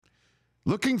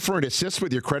Looking for an assist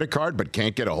with your credit card but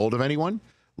can't get a hold of anyone?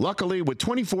 Luckily, with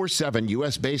 24/7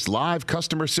 U.S.-based live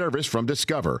customer service from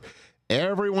Discover,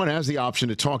 everyone has the option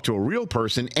to talk to a real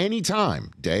person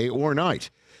anytime, day or night.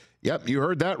 Yep, you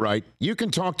heard that right. You can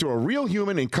talk to a real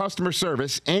human in customer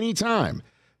service anytime.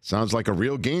 Sounds like a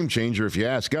real game changer if you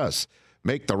ask us.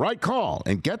 Make the right call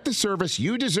and get the service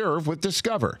you deserve with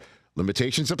Discover.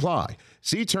 Limitations apply.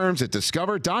 See terms at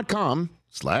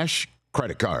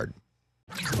discover.com/credit card.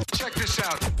 Check this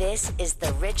out. This is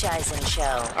The Rich Eisen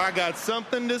Show. I got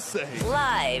something to say.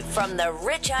 Live from The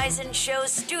Rich Eisen Show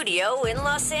studio in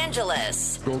Los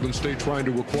Angeles. Golden State trying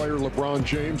to acquire LeBron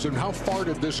James, and how far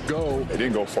did this go? It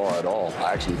didn't go far at all.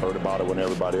 I actually heard about it when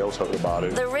everybody else heard about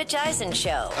it. The Rich Eisen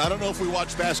Show. I don't know if we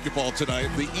watch basketball tonight.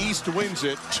 The East wins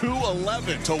it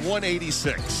 211 to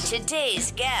 186.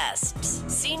 Today's guests,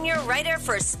 senior writer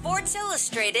for Sports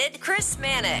Illustrated, Chris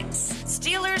Mannix.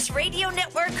 Steelers Radio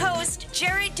Network host,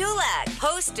 Jerry Dulac,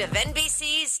 host of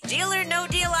NBC's Deal or No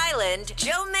Deal Island,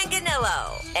 Joe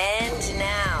Manganiello. And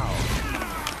now,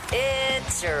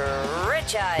 it's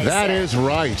Rich Eisen. That is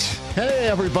right. Hey,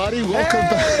 everybody. Welcome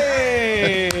back.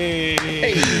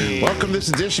 Hey. Welcome to this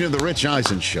edition of The Rich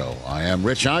Eisen Show. I am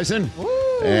Rich Eisen,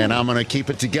 and I'm going to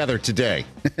keep it together today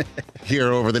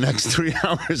here over the next 3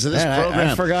 hours of this program.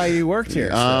 I forgot you worked here.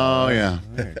 Oh, yeah.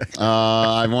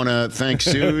 I want to thank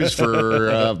Suze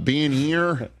for being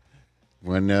here.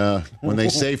 When they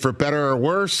say for better or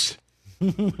worse,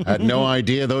 I had no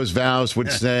idea those vows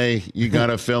would say you got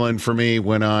to fill in for me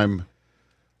when I'm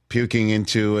puking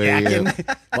into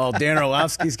Well, Dan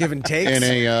Orlovsky's giving takes in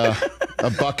a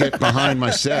bucket behind my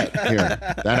set here.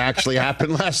 That actually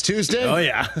happened last Tuesday. Oh,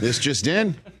 yeah. This just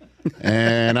in,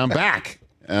 and I'm back.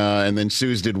 And then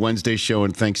Suze did Wednesday's show,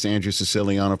 and thanks to Andrew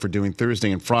Siciliano for doing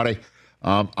Thursday and Friday.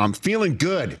 I'm feeling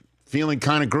good, feeling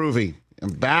kind of groovy.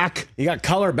 I'm back. You got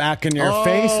color back in your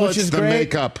face, which is the great.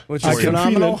 Makeup. Which is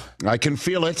phenomenal. I can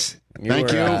feel it.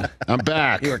 Thank you. I'm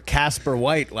back. You were Casper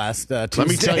White last Tuesday. Let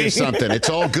me tell you something. It's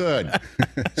all good.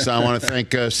 So I want to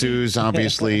thank Suze,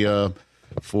 obviously,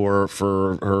 for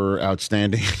her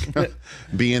outstanding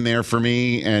being there for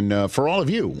me and for all of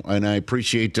you. And I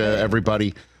appreciate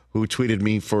everybody who tweeted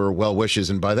me for well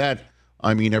wishes. And by that,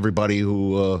 I mean everybody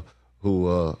who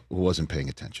wasn't paying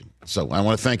attention. So I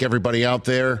want to thank everybody out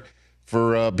there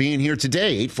for being here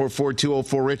today.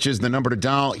 844-204-RICH is the number to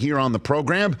dial here on the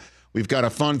program. We've got a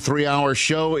fun 3-hour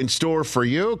show in store for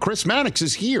you. Chris Mannix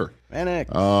is here.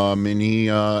 Mannix. And he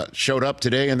showed up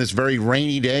today on this very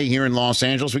rainy day here in Los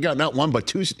Angeles. We got not one but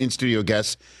two in-studio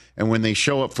guests. And when they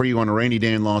show up for you on a rainy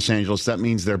day in Los Angeles, that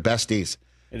means they're besties.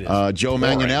 It is. Joe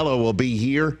Manganiello will be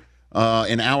here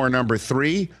in hour number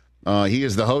 3. He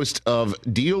is the host of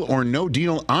Deal or No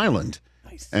Deal Island.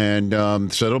 And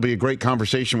so it'll be a great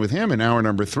conversation with him in hour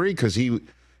number 3 because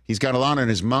he's got a lot on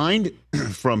his mind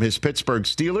from his Pittsburgh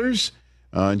Steelers.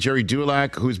 Jerry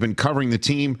Dulac, who's been covering the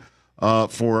team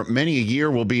for many a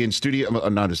year, will be in studio.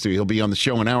 Not in studio. He'll be on the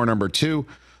show in hour number 2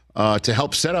 to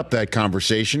help set up that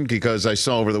conversation because I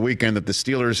saw over the weekend that the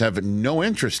Steelers have no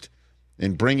interest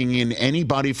in bringing in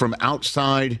anybody from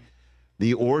outside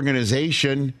the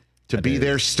organization to be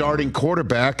their starting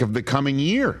quarterback of the coming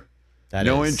year.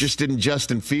 No interest in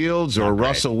Justin Fields or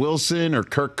Russell Wilson or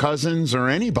Kirk Cousins or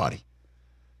anybody.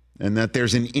 And that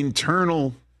there's an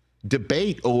internal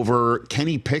debate over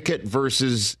Kenny Pickett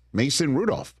versus Mason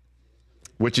Rudolph,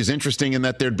 which is interesting in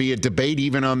that there'd be a debate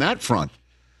even on that front.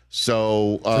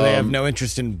 So they have no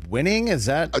interest in winning? Is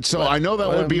that? So I know that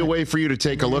would be a way for you to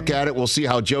take a look at it. We'll see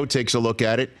how Joe takes a look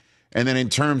at it. And then in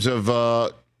terms of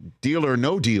deal or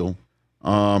no deal,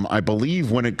 I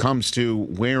believe when it comes to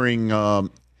wearing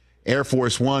Air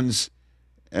Force Ones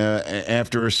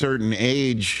after a certain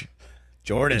age,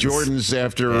 Jordans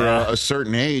after a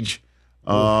certain age,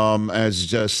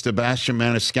 as Sebastian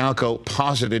Maniscalco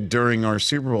posited during our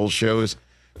Super Bowl shows,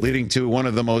 leading to one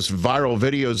of the most viral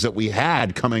videos that we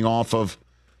had coming off of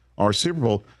our Super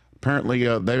Bowl. Apparently,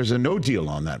 there's a no deal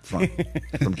on that front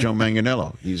from Joe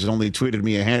Manganiello. He's only tweeted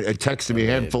me texted me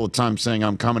a handful of times saying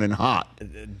I'm coming in hot.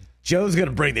 Joe's going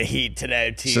to bring the heat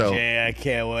today, TJ. So, I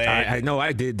can't wait. I know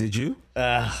I did. Did you?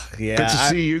 Yeah. Good to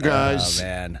see you guys. Oh,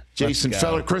 man. Jason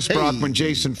Feller, Chris Brockman,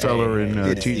 Jason Feller, and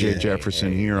TJ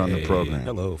Jefferson here on the program.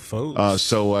 Hello, folks.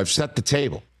 So I've set the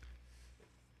table.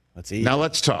 Let's eat. Now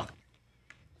let's talk.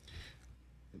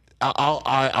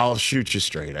 I'll shoot you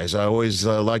straight, as I always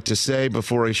like to say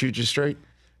before I shoot you straight.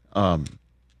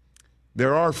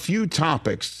 There are few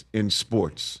topics in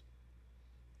sports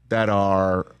that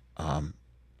are,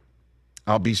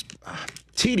 I'll be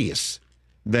tedious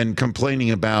than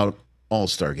complaining about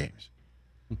all-star games.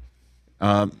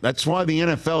 That's why the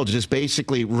NFL just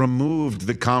basically removed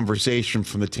the conversation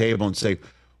from the table and say,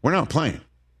 we're not playing.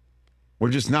 We're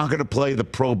just not going to play the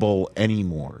Pro Bowl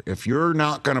anymore. If you're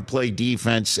not going to play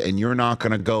defense and you're not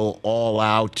going to go all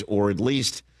out, or at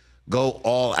least go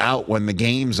all out when the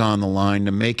game's on the line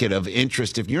to make it of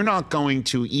interest, if you're not going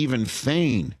to even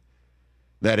feign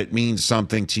that it means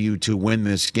something to you to win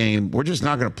this game, we're just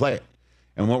not going to play it.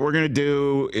 And what we're going to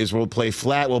do is we'll play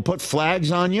flag. We'll put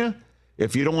flags on you.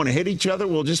 If you don't want to hit each other,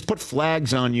 we'll just put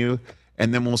flags on you,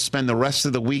 and then we'll spend the rest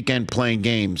of the weekend playing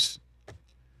games.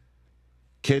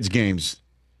 Kids games,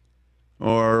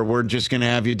 or we're just going to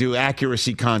have you do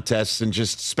accuracy contests and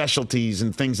just specialties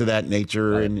and things of that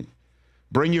nature. Right. And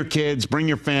bring your kids, bring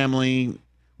your family.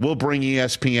 We'll bring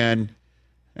ESPN,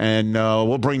 and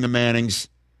we'll bring the Mannings.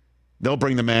 They'll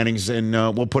bring the Mannings, and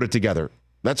we'll put it together.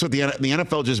 That's what the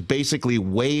NFL just basically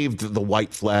waved the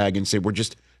white flag and said, we're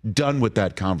just done with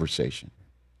that conversation.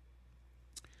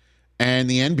 And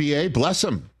the NBA, bless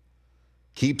them,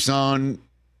 keeps on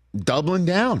doubling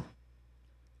down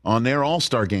on their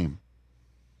All-Star game.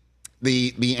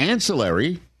 The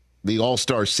ancillary, the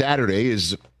All-Star Saturday,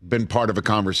 has been part of a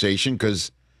conversation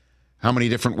because how many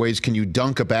different ways can you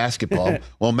dunk a basketball?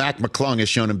 Well, Mac McClung has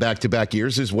shown in back-to-back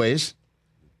years his ways.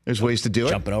 There's ways to do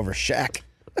it. Jumping over Shaq.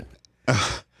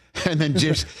 And then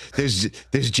there's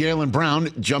Jaylen Brown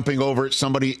jumping over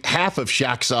somebody half of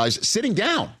Shaq's size, sitting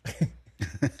down.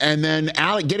 And then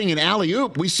getting an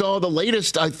alley-oop. We saw the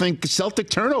latest, I think, Celtic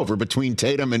turnover between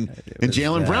Tatum and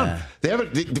Jaylen Brown. They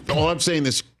haven't. All I'm saying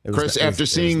is, Chris, after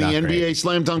seeing the NBA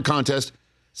slam dunk contest,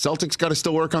 Celtics got to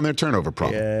still work on their turnover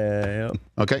problem. Yeah.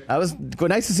 Okay. I was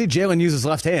nice to see Jalen use his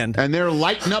left hand. And they're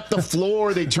lighting up the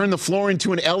floor. They turned the floor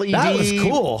into an LED. That was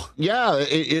cool. Yeah,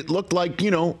 it looked like,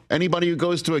 anybody who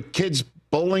goes to a kid's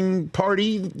bowling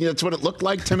party, that's what it looked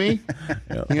like to me.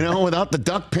 Yep. Without the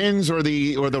duck pins or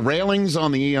the railings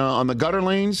on the gutter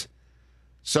lanes.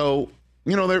 So,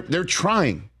 they're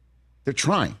trying. They're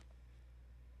trying.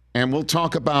 And we'll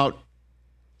talk about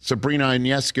Sabrina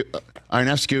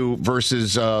Ionescu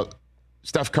versus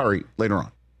Steph Curry later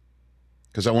on,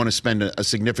 because I want to spend a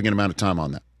significant amount of time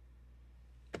on that.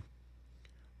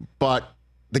 But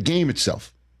the game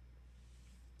itself,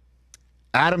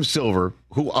 Adam Silver,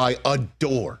 who I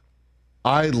adore.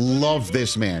 I love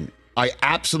this man. I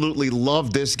absolutely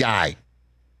love this guy.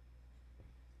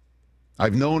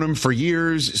 I've known him for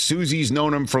years. Susie's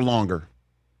known him for longer.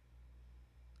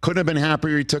 Couldn't have been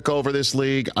happier he took over this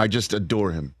league. I just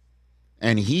adore him.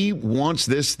 And he wants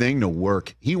this thing to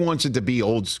work. He wants it to be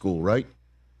old school, right?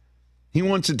 He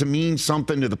wants it to mean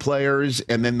something to the players,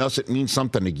 and then thus it means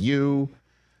something to you.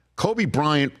 Kobe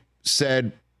Bryant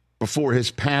said before his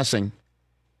passing,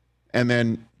 and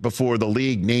then before the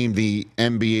league named the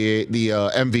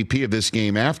MVP of this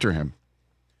game after him,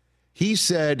 he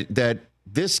said that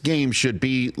this game should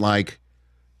be like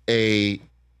a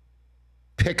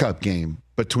pickup game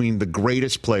between the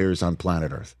greatest players on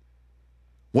planet Earth.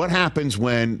 What happens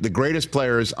when the greatest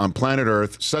players on planet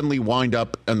Earth suddenly wind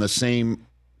up in the same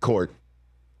court,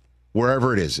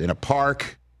 wherever it is, in a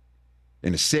park,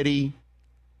 in a city,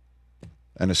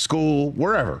 in a school,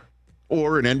 wherever,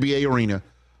 or an NBA arena?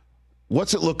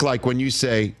 What's it look like when you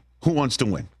say, who wants to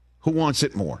win? Who wants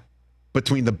it more?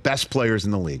 Between the best players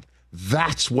in the league.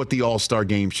 That's what the All-Star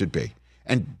game should be.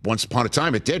 And once upon a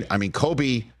time, it did. I mean,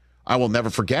 Kobe, I will never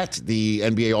forget the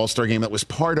NBA All-Star game that was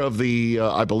part of the,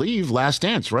 I believe, Last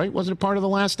Dance, right? Wasn't it part of the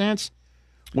Last Dance?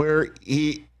 Where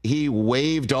he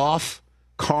waved off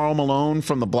Karl Malone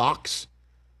from the blocks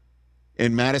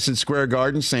in Madison Square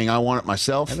Garden saying, I want it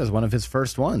myself. That was one of his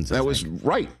first ones. That was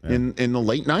right, in the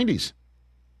late 90s.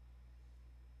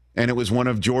 And it was one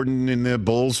of Jordan and the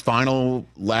Bulls' final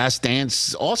Last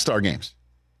Dance All-Star games.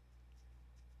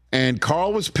 And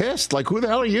Carl was pissed. Like, who the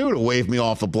hell are you to wave me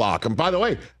off a block? And by the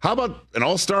way, how about an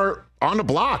All-Star on the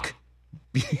block?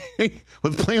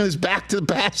 With playing his back to the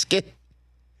basket.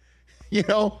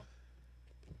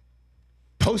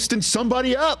 Posting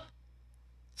somebody up.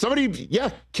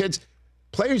 Kids.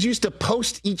 Players used to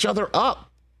post each other up.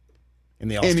 In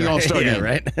the All-Star game,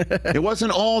 right? It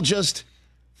wasn't all just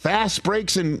fast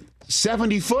breaks and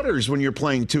 70-footers when you're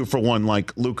playing 2-for-1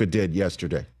 like Luka did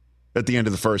yesterday at the end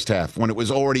of the first half when it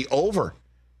was already over.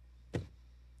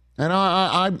 And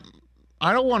I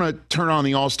don't want to turn on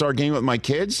the All-Star game with my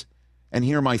kids and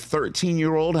hear my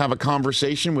 13-year-old have a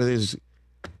conversation with his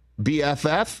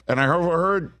BFF. And I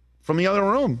heard from the other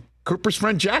room, Cooper's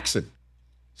friend Jackson,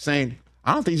 saying,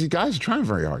 I don't think these guys are trying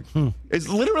very hard. It's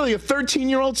literally a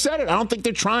 13-year-old said it. I don't think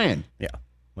they're trying. Yeah.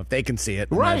 Well, if they can see it,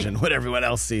 right. Imagine what everyone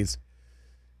else sees.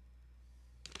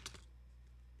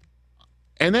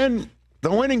 And then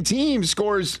the winning team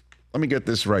scores let me get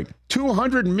this right.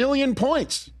 200 million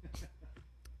points.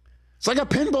 It's like a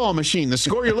pinball machine. The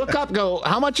score you look up, go,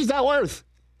 how much is that worth?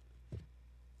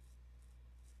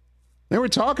 They were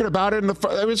talking about it,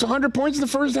 it was 100 points in the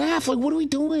first half. Like, what are we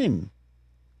doing?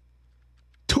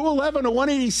 211 to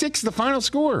 186, the final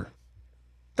score.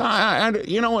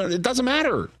 It doesn't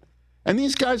matter. And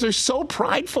these guys are so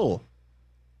prideful.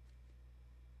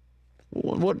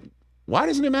 Why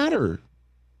doesn't it matter?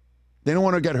 They don't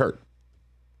want to get hurt,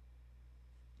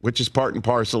 which is part and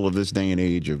parcel of this day and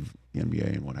age of the NBA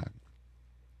and what have you.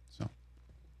 So,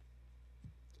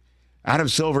 Adam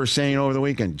Silver saying over the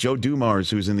weekend, Joe Dumars,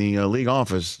 who's in the league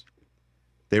office,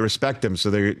 they respect him.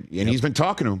 He's been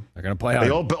talking to him. They're going to play hard.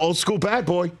 The old school bad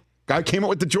boy. Guy came up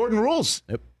with the Jordan rules.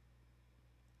 Yep.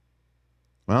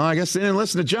 Well, I guess they didn't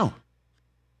listen to Joe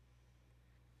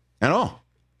at all.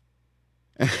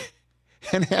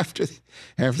 And after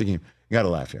the game, you got to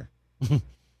laugh here.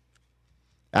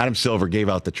 Adam Silver gave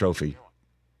out the trophy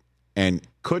and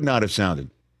could not have sounded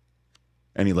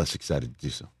any less excited to do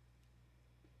so.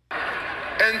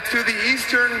 And to the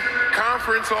Eastern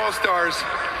Conference All-Stars,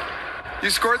 you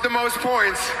scored the most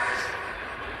points.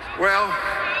 Well,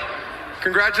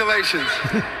 congratulations.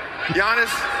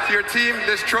 Giannis, to your team,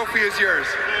 this trophy is yours.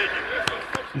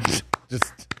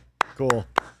 Just cool.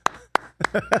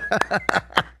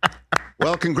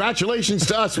 Well, congratulations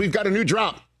to us. We've got a new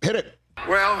drop. Hit it.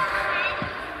 Well,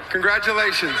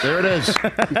 congratulations. There it is.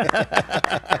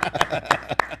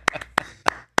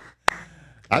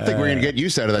 I think we're going to get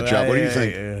used out of that drop. What do you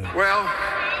think? Yeah. Well,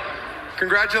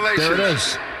 congratulations. There it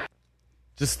is.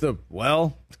 Just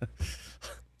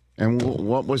And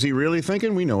what was he really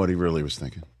thinking? We know what he really was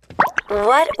thinking.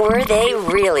 What were they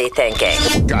really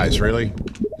thinking? Guys, really?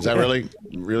 Is that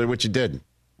really what you did?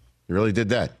 You really did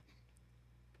that?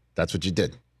 That's what you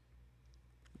did.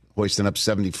 Hoisting up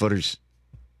 70-footers.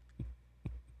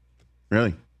 Really?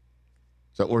 Is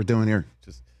that what we're doing here?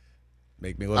 Just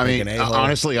make me look like an a-hole.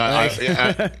 Honestly,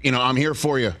 I'm here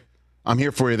for you. I'm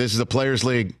here for you. This is a players'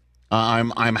 league.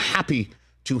 I'm happy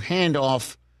to hand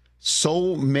off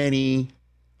so many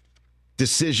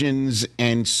decisions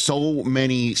and so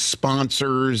many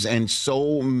sponsors and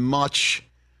so much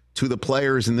to the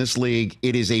players in this league.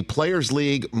 It is a players'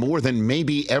 league more than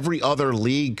maybe every other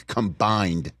league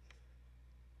combined.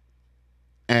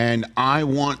 And I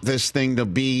want this thing to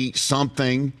be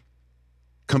something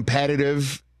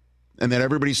competitive and that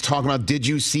everybody's talking about. Did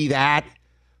you see that?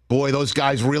 Boy, those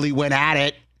guys really went at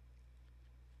it.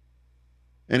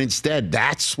 And instead,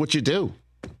 that's what you do.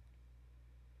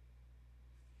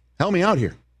 Help me out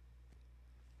here.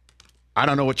 I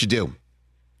don't know what you do.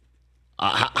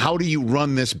 How do you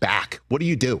run this back? What do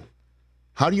you do?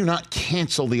 How do you not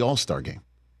cancel the All-Star game?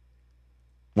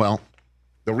 Well,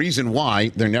 the reason why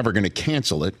they're never going to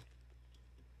cancel it,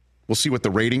 we'll see what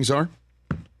the ratings are.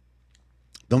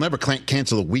 They'll never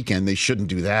cancel the weekend. They shouldn't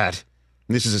do that.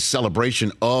 And this is a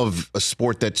celebration of a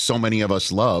sport that so many of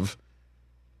us love.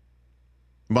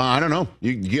 But I don't know.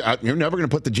 You're never going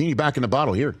to put the genie back in the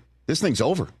bottle here. This thing's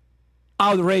over.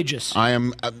 Outrageous. I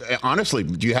am, honestly,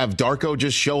 do you have Darko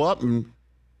just show up? And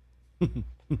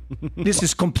This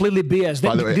is completely BS.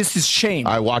 By the way, this is shame.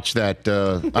 I watched that.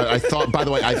 I thought, by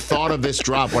the way, I thought of this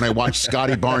drop when I watched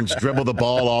Scotty Barnes dribble the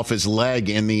ball off his leg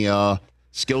in the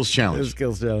skills challenge.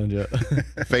 Skills challenge, yeah.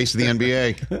 Face of the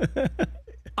NBA.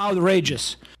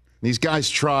 Outrageous. These guys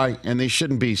try, and they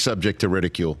shouldn't be subject to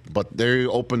ridicule, but they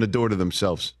open the door to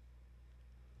themselves.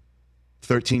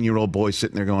 13-year-old boy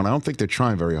sitting there going, I don't think they're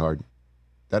trying very hard.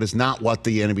 That is not what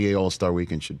the NBA All-Star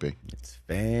Weekend should be. It's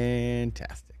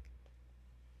fantastic.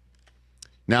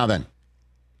 Now then,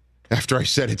 after I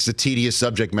said it's a tedious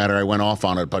subject matter, I went off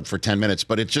on it, but for 10 minutes.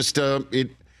 But it's just,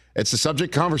 it's the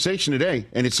subject conversation today,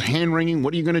 and it's hand-wringing.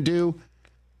 What are you going to do?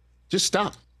 Just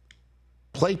stop.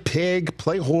 Play pig,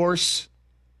 play horse.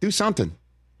 Do something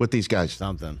with these guys.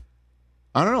 Something.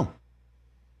 I don't know.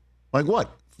 Like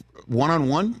what?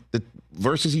 One-on-one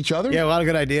versus each other? Yeah, a lot of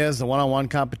good ideas. The one-on-one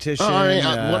competition.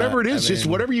 Whatever it is, just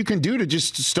whatever you can do to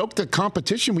just stoke the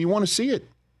competition. We want to see it.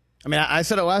 I mean, I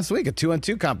said it last week, a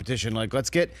 2-on-2 competition. Like,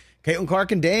 let's get Caitlin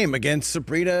Clark and Dame against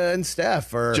Sabrina and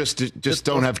Steph. Or just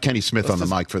don't have Kenny Smith on the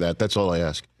mic for that. That's all I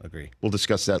ask. Agree. We'll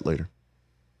discuss that later.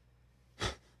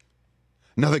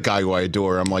 Another guy who I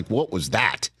adore, I'm like, what was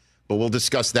that? But we'll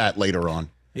discuss that later on.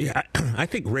 Yeah, I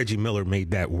think Reggie Miller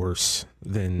made that worse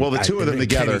than the two of them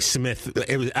together. Kenny Smith.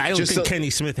 I don't think Kenny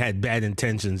Smith had bad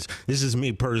intentions. This is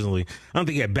me personally. I don't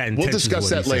think he had bad intentions. We'll discuss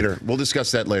that later. We'll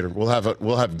discuss that later. We'll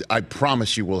have. I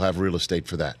promise you, we'll have real estate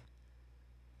for that.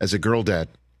 As a girl dad,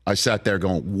 I sat there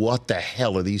going, "What the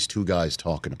hell are these two guys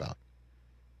talking about?"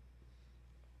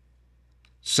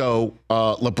 So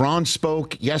LeBron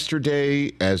spoke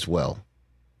yesterday as well.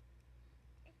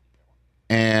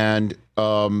 And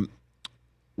we're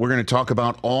going to talk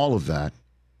about all of that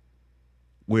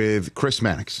with Chris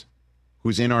Mannix,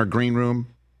 who's in our green room,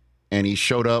 and he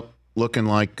showed up looking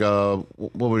like,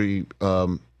 what were he?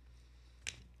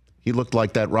 He looked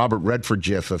like that Robert Redford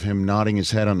gif of him nodding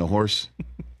his head on the horse.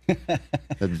 I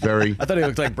thought he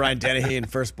looked like Brian Dennehy in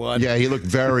First Blood. Yeah, he looked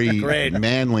very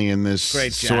manly in this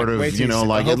sort of,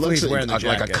 like it looks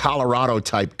like a Colorado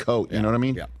type coat. You know what I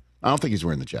mean? Yeah. I don't think he's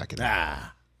wearing the jacket.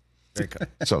 Very good.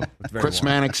 So Chris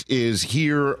Mannix is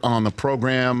here on the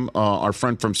program, our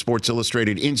friend from Sports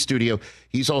Illustrated in studio.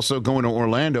 He's also going to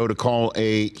Orlando to call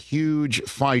a huge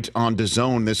fight on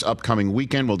DAZN this upcoming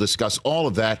weekend. We'll discuss all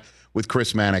of that with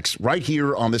Chris Mannix right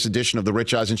here on this edition of the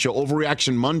Rich Eisen Show.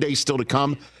 Overreaction Monday still to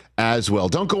come as well.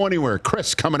 Don't go anywhere.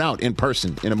 Chris coming out in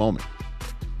person in a moment.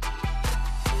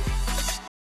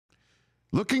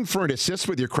 Looking for an assist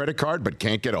with your credit card but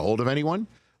can't get a hold of anyone?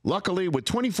 Luckily, with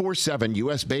 24/7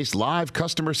 U.S.-based live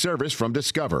customer service from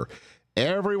Discover,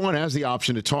 everyone has the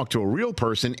option to talk to a real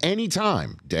person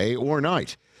anytime, day or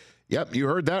night. Yep, you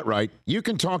heard that right. You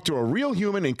can talk to a real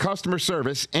human in customer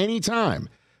service anytime.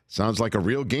 Sounds like a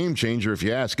real game changer if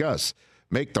you ask us.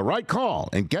 Make the right call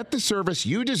and get the service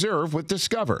you deserve with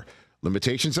Discover.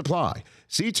 Limitations apply.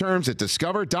 See terms at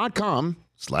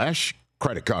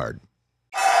discover.com/credit card.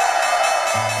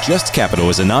 Just Capital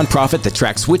is a nonprofit that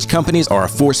tracks which companies are a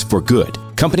force for good.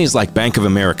 Companies like Bank of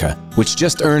America, which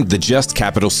just earned the Just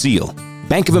Capital seal.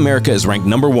 Bank of America is ranked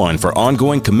 #1 for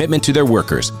ongoing commitment to their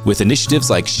workers with initiatives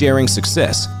like Sharing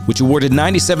Success, which awarded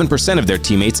 97% of their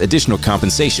teammates additional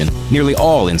compensation, nearly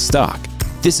all in stock.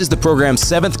 This is the program's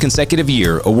 7th consecutive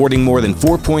year, awarding more than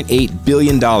 $4.8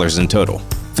 billion in total.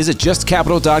 Visit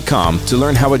justcapital.com to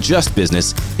learn how a just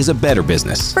business is a better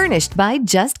business. Furnished by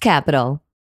Just Capital.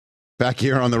 Back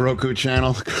here on the Roku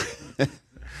channel,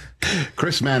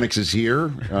 Chris Mannix is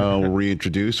here. We'll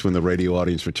reintroduce when the radio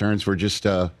audience returns. We're just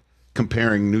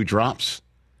comparing new drops.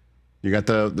 You got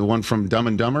the one from Dumb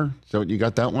and Dumber? So you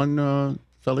got that one,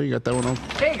 fella? You got that one on?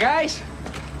 Hey, guys.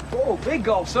 Oh, big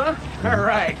gulps, huh? All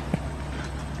right.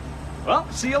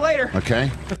 Well, see you later.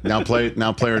 Okay. Now play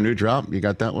our new drop. You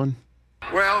got that one?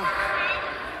 Well,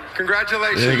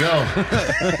 congratulations. There you go.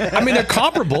 I mean, they're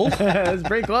comparable. That's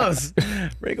pretty close.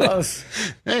 Pretty close.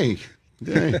 Hey.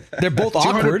 They're both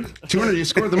awkward. 200, you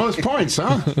scored the most points,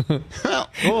 huh?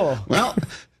 Well,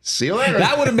 see you later.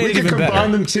 That would have made it even better. We can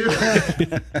combine them too.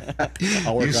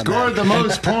 You scored the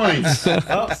most points.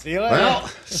 Oh, see you later. Well,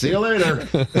 see you later.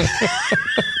 It's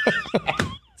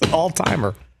an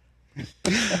all-timer.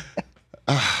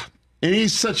 And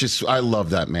he's such a... I love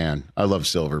that man. I love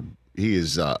Silver. He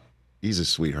is... he's a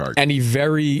sweetheart. And he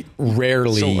very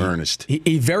rarely... So earnest.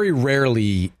 He very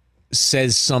rarely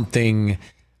says something...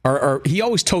 Or he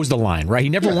always toes the line, right? He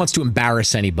never wants to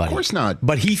embarrass anybody. Of course not.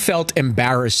 But he felt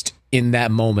embarrassed in that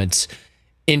moment,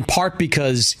 in part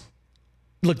because,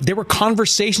 look, there were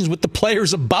conversations with the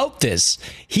players about this.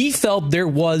 He felt there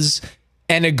was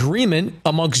an agreement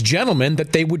amongst gentlemen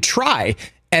that they would try.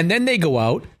 And then they go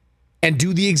out and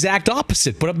do the exact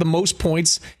opposite, put up the most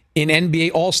points in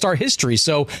NBA All-Star history.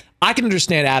 So I can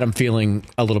understand Adam feeling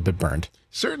a little bit burned.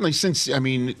 Certainly, since, I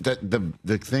mean,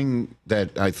 the thing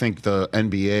that I think the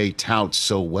NBA touts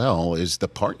so well is the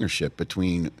partnership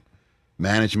between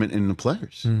management and the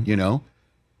players, you know?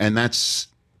 And that's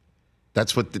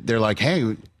what they're like, hey,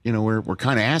 you know, we're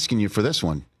kind of asking you for this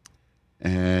one.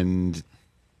 And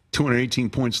 218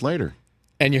 points later.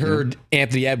 And you heard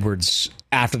Anthony Edwards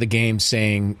after the game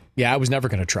saying, yeah, I was never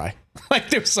going to try. Like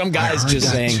there were some guys just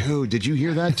saying. Too. Did you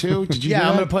hear that too? Did you? Yeah,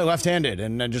 I'm going to play left-handed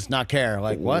and then just not care.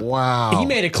 Like what? Wow. He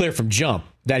made it clear from jump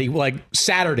that he, like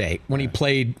Saturday when he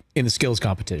played in the skills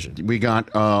competition. We got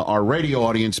our radio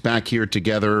audience back here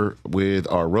together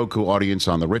with our Roku audience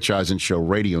on the Rich Eisen Show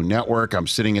radio network. I'm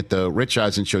sitting at the Rich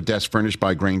Eisen Show desk furnished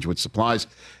by Grainger with supplies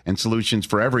and solutions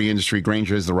for every industry.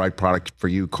 Grainger is the right product for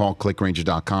you. Call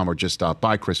clickgrainger.com or just stop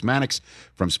by. Chris Mannix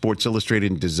from Sports Illustrated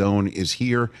and DAZN is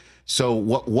here. So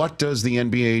what does the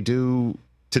NBA do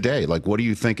today? Like, what do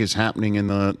you think is happening in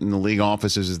the league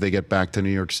offices as they get back to New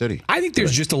York City? I think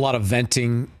there's just a lot of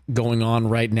venting going on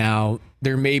right now.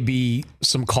 There may be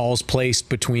some calls placed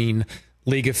between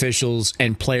league officials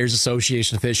and Players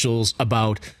Association officials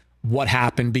about what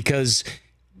happened, because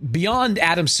beyond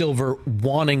Adam Silver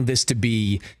wanting this to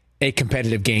be a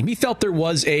competitive game, he felt there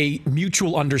was a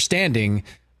mutual understanding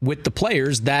with the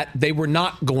players that they were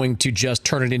not going to just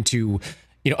turn it into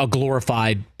a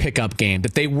glorified pickup game,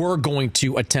 that they were going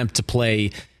to attempt to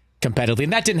play competitively.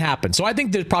 And that didn't happen. So I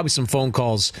think there's probably some phone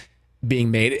calls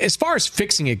being made. As far as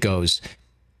fixing it goes,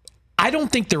 I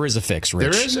don't think there is a fix,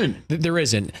 Rich. There isn't. There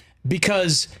isn't.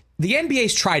 Because the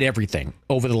NBA's tried everything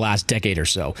over the last decade or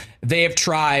so. They have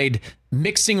tried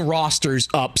mixing rosters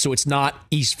up so it's not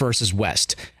East versus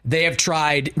West. They have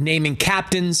tried naming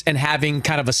captains and having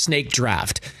kind of a snake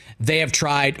draft. They have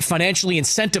tried financially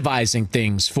incentivizing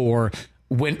things for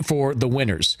the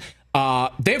winners.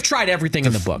 They have tried everything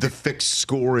in the book. The fixed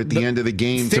score at the end of the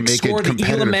game to make score, it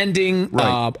competitive. The Elam ending,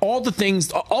 right. All the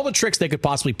things, all the tricks they could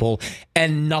possibly pull,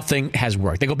 and nothing has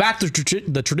worked. They go back to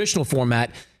the traditional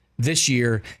format this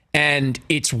year, and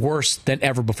it's worse than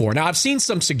ever before. Now, I've seen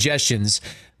some suggestions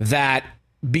that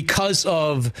because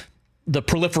of the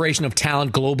proliferation of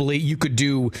talent globally, you could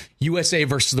do USA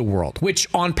versus the world, which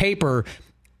on paper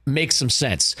makes some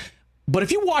sense. But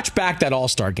if you watch back that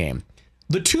All-Star game,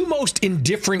 the two most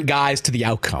indifferent guys to the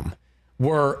outcome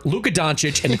were Luka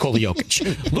Doncic and Nikola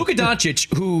Jokic. Luka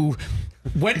Doncic, who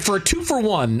went for a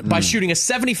 2-for-1 by shooting a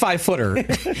 75-footer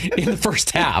in the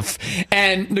first half,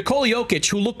 and Nikola Jokic,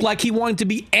 who looked like he wanted to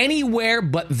be anywhere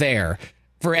but there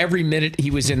for every minute he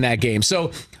was in that game.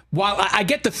 So while I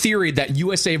get the theory that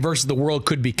USA versus the world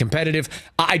could be competitive,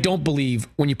 I don't believe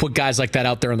when you put guys like that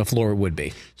out there on the floor it would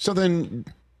be. So then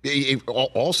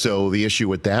also the issue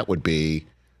with that would be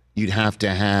you'd have to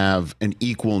have an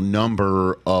equal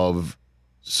number of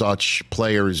such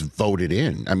players voted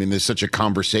in. I mean, there's such a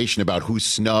conversation about who's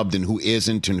snubbed and who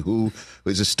isn't and who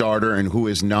is a starter and who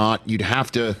is not. You'd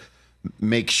have to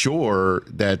make sure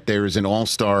that there's an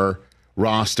all-star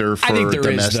roster for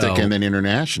domestic and then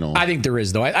international. I think there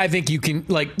is, though. I think you can,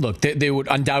 look, there would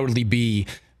undoubtedly be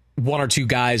one or two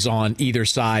guys on either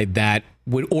side that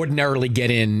would ordinarily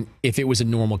get in if it was a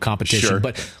normal competition. Sure.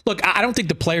 But look, I don't think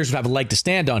the players would have a leg to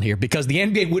stand on here because the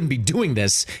NBA wouldn't be doing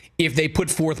this if they put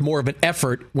forth more of an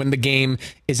effort when the game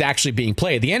is actually being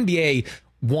played. The NBA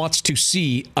wants to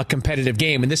see a competitive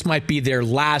game, and this might be the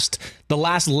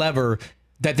last lever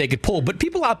that they could pull. But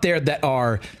people out there that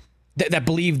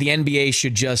believe the NBA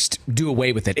should just do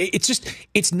away with it,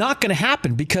 it's not going to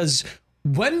happen because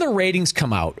when the ratings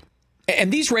come out,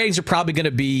 and these ratings are probably going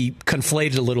to be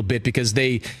conflated a little bit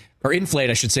inflated,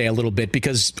 I should say, a little bit,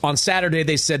 because on Saturday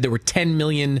they said there were 10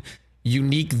 million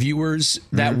unique viewers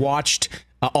that watched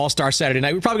All-Star Saturday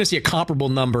night. We're probably going to see a comparable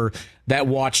number that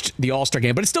watched the All-Star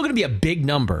game, but it's still going to be a big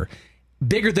number,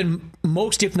 bigger than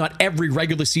most, if not every,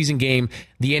 regular season game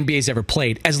the NBA's ever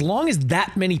played. As long as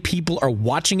that many people are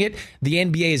watching it, the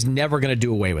NBA is never going to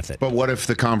do away with it. But what if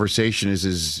the conversation is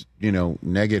as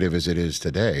negative as it is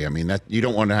today? I mean, that you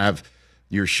don't want to have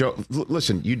your show.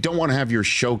 Listen, you don't want to have your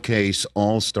showcase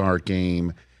all-star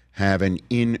game have an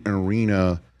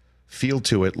in-arena feel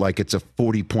to it like it's a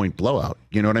 40-point blowout.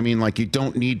 You know what I mean? Like, you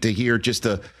don't need to hear just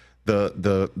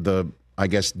the I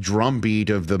guess drumbeat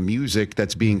of the music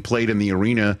that's being played in the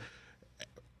arena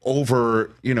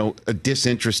over a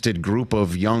disinterested group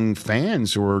of young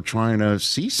fans who are trying to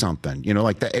see something.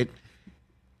 Like that.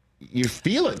 You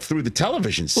feel it through the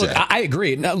television set. Look, I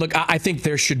agree. Now, look, I think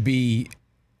there should be.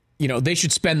 They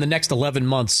should spend the next 11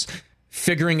 months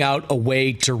figuring out a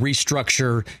way to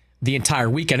restructure the entire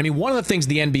weekend. I mean, one of the things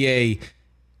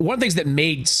that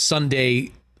made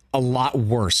Sunday a lot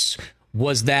worse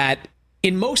was that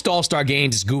in most All-Star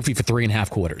games, it's goofy for 3.5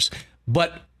 quarters.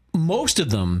 But most of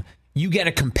them, you get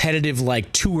a competitive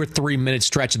 2 or 3 minute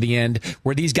stretch at the end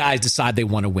where these guys decide they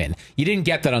want to win. You didn't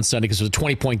get that on Sunday because it was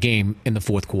a 20-point game in the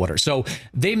fourth quarter. So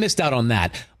they missed out on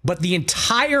that. But the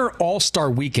entire All-Star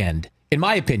weekend, in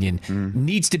my opinion,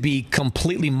 needs to be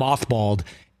completely mothballed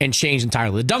and changed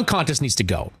entirely. The dunk contest needs to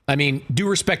go. I mean, due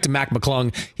respect to Mac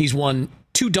McClung, he's won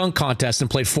 2 dunk contests and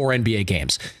played 4 NBA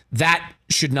games. That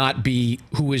should not be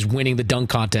who is winning the dunk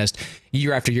contest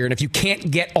year after year. And if you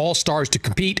can't get all-stars to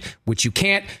compete, which you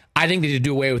can't, I think they need to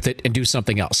do away with it and do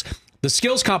something else. The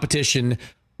skills competition,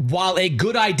 while a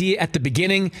good idea at the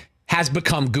beginning, has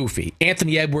become goofy.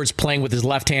 Anthony Edwards playing with his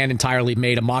left hand entirely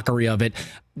made a mockery of it.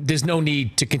 There's no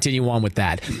need to continue on with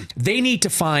that. They need to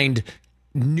find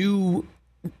new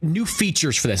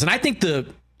features for this. And I think the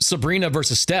Sabrina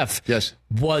versus Steph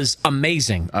was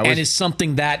amazing and is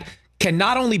something that can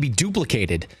not only be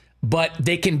duplicated, but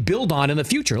they can build on in the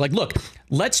future. Like, look,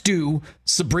 let's do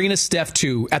Sabrina Steph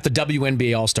 2 at the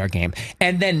WNBA All-Star Game.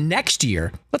 And then next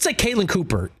year, let's say Caitlin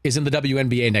Cooper is in the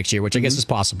WNBA next year, which I guess is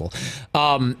possible.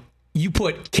 You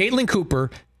put Caitlin Cooper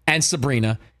and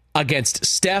Sabrina against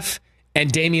Steph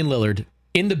and Damian Lillard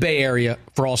in the Bay Area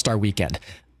for All-Star Weekend.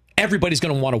 Everybody's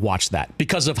going to want to watch that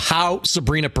because of how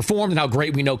Sabrina performed and how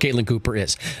great we know Caitlin Cooper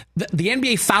is. The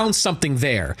NBA found something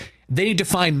there. They need to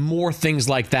find more things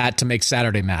like that to make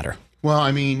Saturday matter. Well,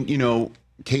 I mean,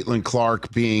 Caitlin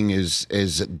Clark being as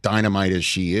dynamite as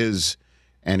she is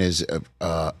and as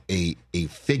a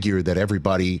figure that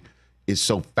everybody is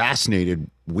so fascinated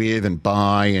with and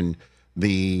by and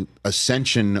the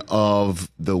ascension of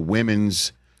the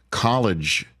women's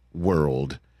college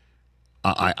world,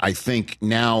 I think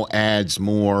now adds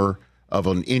more of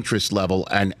an interest level.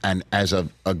 And as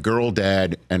a girl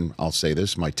dad, and I'll say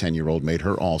this, my 10-year-old made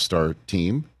her all-star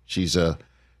team. She's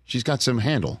got some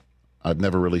handle. I've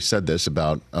never really said this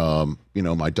about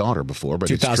my daughter before, but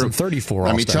 2034.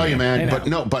 Let me tell you, man.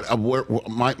 But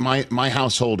my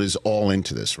household is all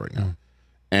into this right now,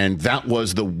 and that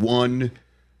was the one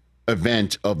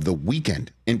event of the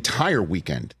weekend, entire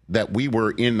weekend, that we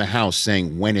were in the house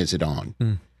saying, "When is it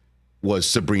on?" Was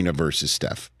Sabrina versus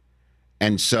Steph,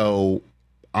 and so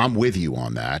I'm with you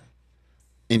on that.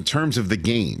 In terms of the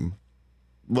game,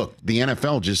 look, the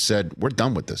NFL just said we're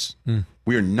done with this.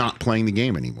 We are not playing the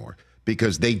game anymore.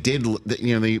 Because they did,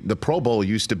 the Pro Bowl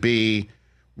used to be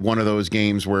one of those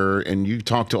games where, and you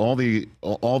talk to all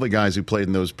the guys who played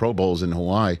in those Pro Bowls in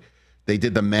Hawaii, they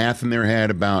did the math in their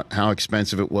head about how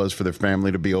expensive it was for their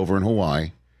family to be over in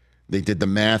Hawaii. They did the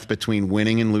math between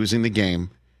winning and losing the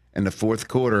game. And the fourth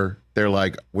quarter, they're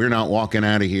like, we're not walking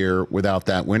out of here without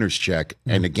that winner's check.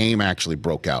 And the game actually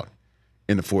broke out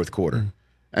in the fourth quarter.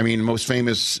 I mean, most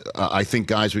famous, I think,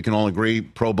 guys, we can all agree,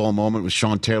 Pro Bowl moment was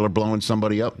Sean Taylor blowing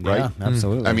somebody up, right? Yeah,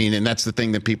 absolutely. I mean, and that's the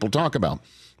thing that people talk about.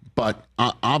 But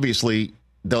obviously,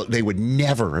 they would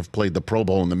never have played the Pro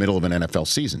Bowl in the middle of an NFL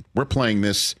season. We're playing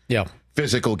this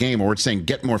physical game, or we're saying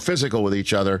get more physical with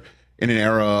each other in an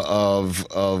era of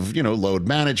load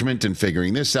management and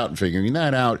figuring this out and figuring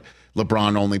that out.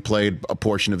 LeBron only played a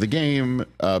portion of the game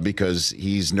because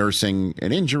he's nursing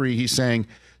an injury, he's saying.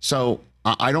 So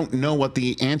I don't know what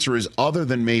the answer is other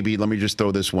than maybe, let me just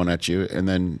throw this one at you, and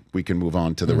then we can move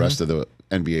on to the rest of the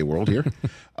NBA world here.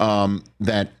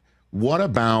 That what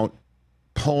about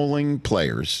polling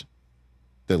players?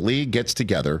 The league gets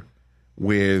together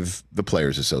with the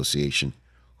Players Association.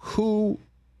 Who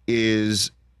is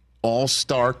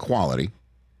all-star quality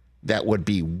that would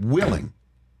be willing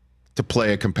to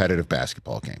play a competitive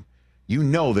basketball game?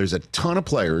 There's a ton of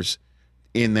players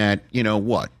in that,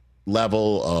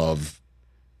 level of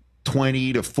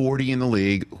 20 to 40 in the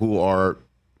league who are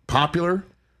popular,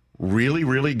 really,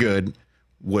 really good,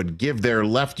 would give their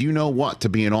left to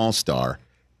be an all-star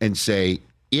and say,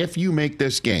 if you make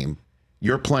this game,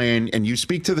 you're playing, and you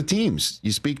speak to the teams,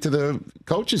 you speak to the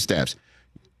coaching staffs,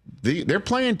 they're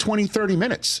playing 20, 30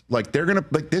 minutes.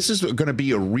 This is going to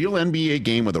be a real NBA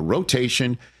game with a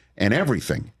rotation and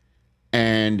everything.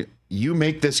 And you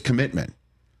make this commitment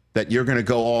that you're going to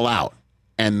go all out.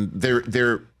 And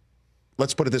they're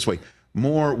let's put it this way,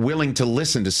 more willing to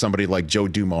listen to somebody like Joe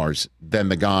Dumars than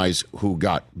the guys who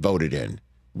got voted in.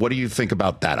 What do you think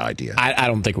about that idea? I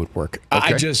don't think it would work.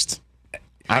 Okay.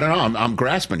 I don't know. I'm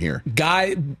grasping here.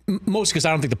 Mostly because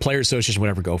I don't think the Players Association would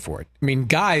ever go for it. I mean,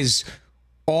 guys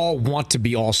all want to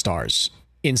be all-stars.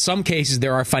 In some cases,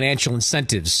 there are financial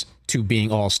incentives to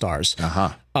being all-stars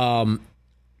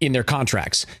in their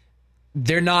contracts.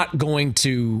 They're not going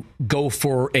to go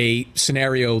for a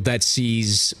scenario that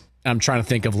sees, I'm trying to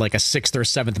think of like a sixth or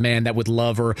seventh man that would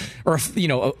love, or a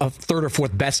third or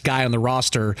fourth best guy on the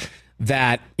roster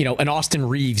that, an Austin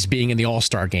Reeves being in the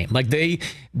All-Star game. Like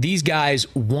these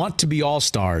guys want to be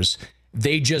All-Stars.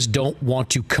 They just don't want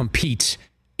to compete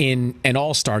in an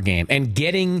All-Star game. And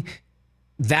getting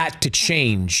that to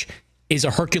change is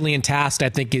a Herculean task that I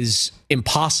think is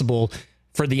impossible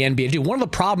for the NBA to do. One of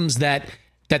the problems that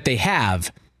they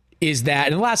have is that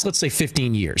in the last, let's say,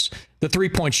 15 years, the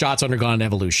three-point shot's undergone an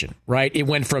evolution, right? It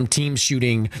went from teams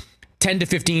shooting 10 to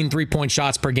 15 three-point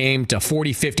shots per game to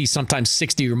 40, 50, sometimes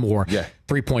 60 or more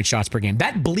three-point shots per game.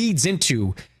 That bleeds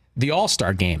into the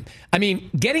All-Star game. I mean,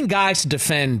 getting guys to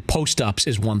defend post-ups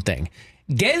is one thing.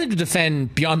 Getting them to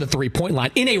defend beyond the three-point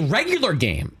line in a regular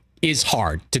game is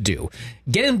hard to do.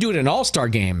 Getting them to do it in an All-Star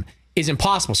game is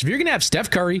impossible. So if you're going to have Steph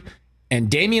Curry and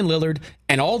Damian Lillard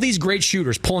and all these great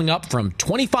shooters pulling up from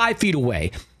 25 feet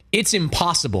away, it's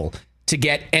impossible to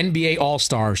get NBA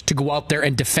All-Stars to go out there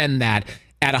and defend that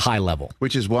at a high level.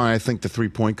 Which is why I think the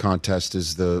three-point contest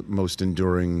is the most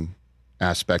enduring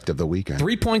aspect of the weekend.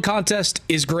 Three-point contest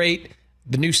is great.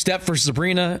 The new Steph versus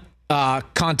Sabrina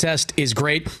contest is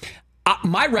great.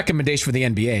 My recommendation for the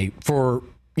NBA for,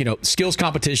 skills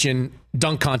competition,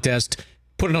 dunk contest,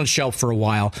 put it on shelf for a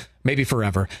while, maybe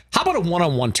forever. How about a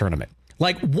one-on-one tournament?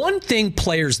 Like, one thing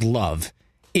players love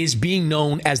is being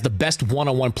known as the best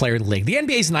one-on-one player in the league. The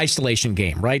NBA is an isolation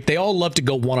game, right? They all love to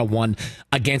go one-on-one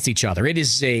against each other.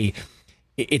 It's a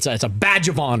badge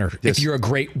of honor if you're a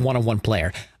great one-on-one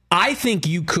player. I think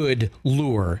you could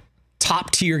lure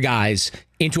top-tier guys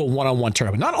into a one-on-one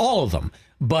tournament. Not all of them,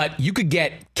 but you could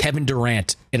get Kevin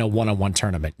Durant in a one-on-one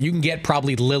tournament. You can get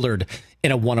probably Lillard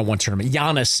in a one-on-one tournament,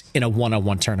 Giannis in a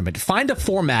one-on-one tournament. Find a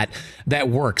format that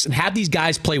works and have these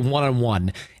guys play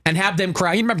one-on-one and have them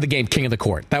crown. You remember the game King of the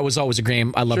Court? That was always a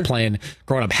game I loved playing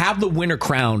growing up. Have the winner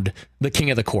crowned the King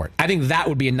of the Court. I think that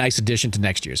would be a nice addition to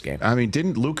next year's game. I mean,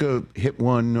 didn't Luka hit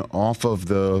one off of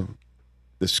the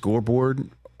scoreboard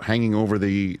hanging over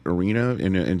the arena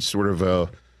in sort of a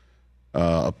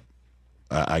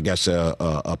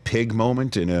pig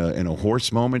moment, in a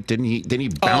horse moment? Didn't he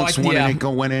bounce one and it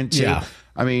went in too? Yeah.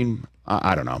 I mean,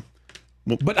 I don't know.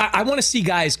 But I want to see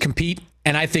guys compete,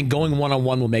 and I think going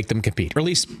one-on-one will make them compete, or at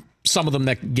least some of them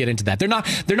that get into that. They're not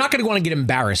going to want to get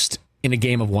embarrassed in a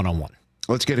game of one-on-one.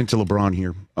 Let's get into LeBron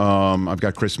here. I've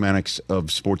got Chris Mannix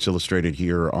of Sports Illustrated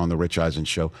here on the Rich Eisen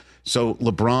Show. So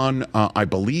LeBron, I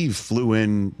believe, flew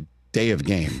in day of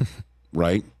game,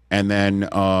 right? And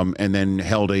then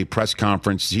held a press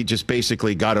conference. He just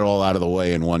basically got it all out of the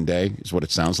way in one day, is what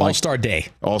it sounds like. All-Star day.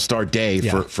 All-Star day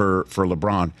for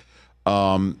LeBron.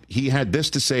 He had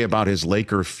this to say about his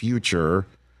Laker future,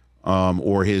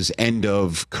 or his end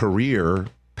of career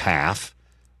path,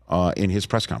 in his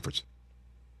press conference.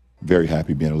 Very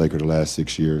happy being a Laker the last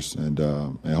 6 years, and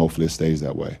hopefully it stays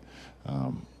that way.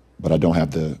 But I don't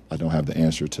have the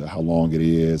answer to how long it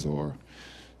is, or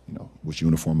which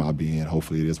uniform I'll be in.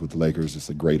 Hopefully it is with the Lakers. It's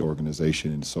a great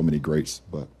organization and so many greats,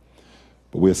 but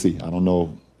we'll see. I don't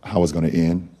know how it's going to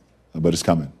end, but it's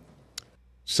coming.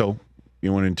 So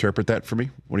you want to interpret that for me?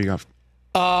 What do you got?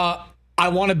 I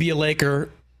want to be a Laker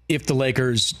if the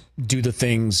Lakers do the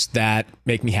things that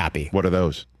make me happy. What are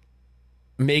those?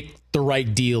 Make the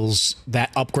right deals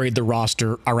that upgrade the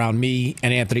roster around me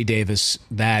and Anthony Davis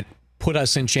that put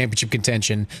us in championship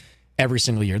contention every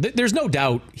single year. There's no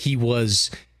doubt he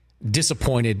was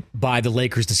disappointed by the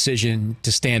Lakers' decision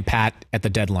to stand pat at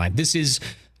the deadline. This is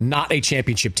not a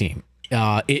championship team.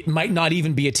 It might not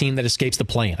even be a team that escapes the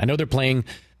play-in. I know they're playing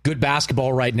good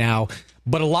basketball right now,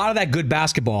 but a lot of that good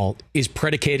basketball is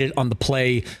predicated on the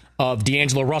play of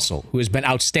D'Angelo Russell, who has been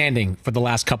outstanding for the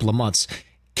last couple of months.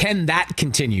 Can that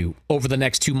continue over the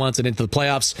next 2 months and into the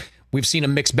playoffs? We've seen a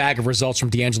mixed bag of results from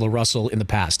D'Angelo Russell in the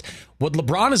past. What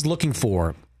LeBron is looking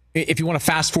for, if you want to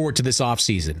fast forward to this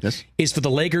offseason, is for the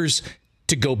Lakers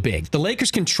to go big. The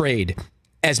Lakers can trade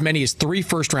as many as 3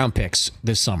 first-round picks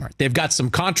this summer. They've got some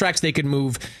contracts they can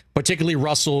move, particularly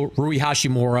Russell, Rui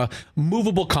Hachimura,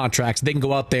 movable contracts. They can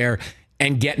go out there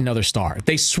and get another star.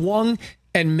 They swung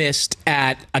and missed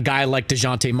at a guy like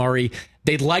DeJounte Murray.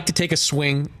 They'd like to take a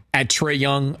swing at Trae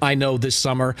Young, I know, this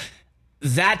summer.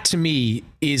 That, to me,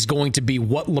 is going to be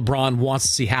what LeBron wants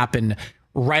to see happen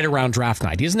right around draft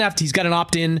night. He's got an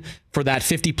opt-in for that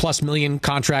 $50+ million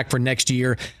contract for next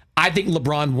year. I think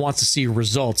LeBron wants to see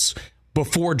results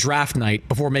before draft night,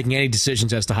 before making any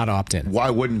decisions as to how to opt in. Why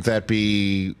wouldn't that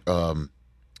be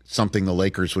something the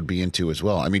Lakers would be into as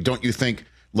well? I mean, don't you think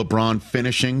LeBron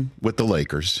finishing with the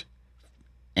Lakers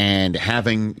and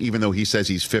having, even though he says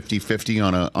he's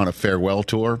 50-50 on a farewell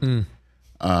tour,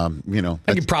 I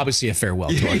could probably see a farewell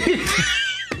tour.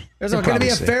 There's not going to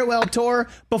be a farewell tour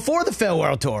before the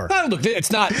farewell tour. Oh, look,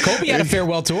 it's not. Kobe had a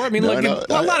farewell tour. I mean,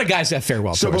 a lot of guys have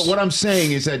farewell tours. But what I'm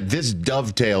saying is that this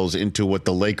dovetails into what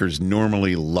the Lakers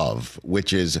normally love,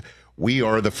 which is we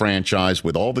are the franchise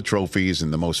with all the trophies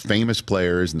and the most famous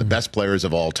players and the best players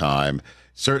of all time.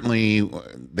 Certainly,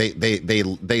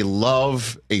 they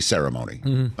love a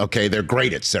ceremony. Okay, they're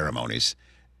great at ceremonies.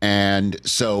 And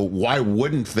so why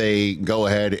wouldn't they go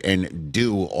ahead and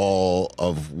do all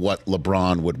of what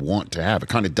LeBron would want to have? It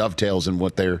kind of dovetails in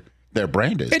what their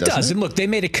brand is. It does. And look, they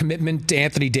made a commitment to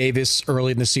Anthony Davis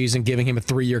early in the season, giving him a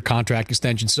 3-year contract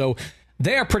extension. So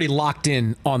they are pretty locked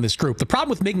in on this group. The problem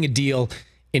with making a deal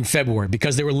in February,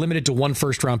 because they were limited to 1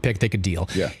 first-round pick they could deal.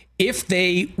 Yeah. If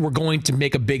they were going to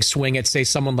make a big swing at, say,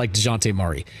 someone like DeJounte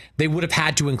Murray, they would have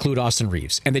had to include Austin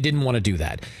Reeves, and they didn't want to do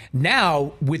that.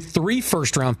 Now, with 3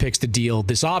 first-round picks to deal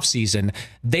this offseason,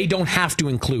 they don't have to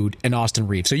include an Austin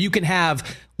Reeves. So you can have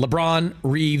LeBron,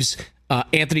 Reeves,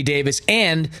 Anthony Davis,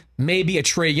 and maybe a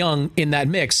Trae Young in that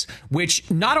mix,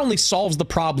 which not only solves the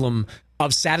problem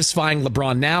of satisfying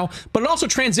LeBron now, but it also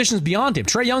transitions beyond him.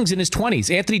 Trae Young's in his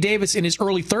 20s, Anthony Davis in his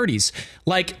early 30s.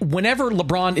 Like, whenever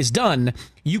LeBron is done,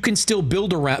 you can still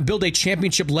build a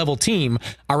championship level team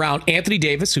around Anthony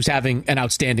Davis, who's having an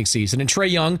outstanding season, and Trae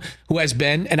Young, who has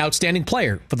been an outstanding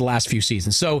player for the last few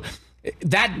seasons. So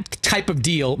that type of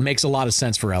deal makes a lot of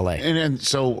sense for LA. And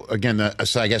so again,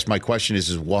 so I guess my question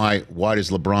is why does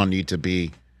LeBron need to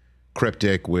be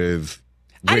cryptic with?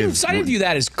 I didn't view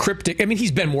that as cryptic. I mean,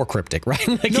 he's been more cryptic, right?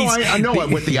 I know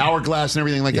with the hourglass and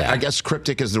everything like that. I guess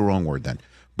cryptic is the wrong word then.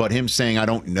 but him saying, I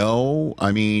don't know,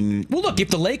 I mean... Well, look, if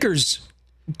the Lakers...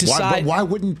 Why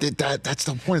wouldn't that's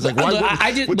the point? It's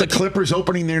like, with the Clippers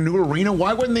opening their new arena,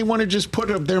 why wouldn't they want to just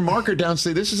put their marker down and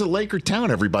say, this is a Laker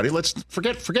town, everybody? Let's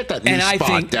forget that new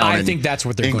spot down I think that's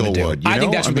what they're going to do. I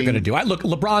think that's what they're going to do. Look,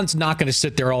 LeBron's not going to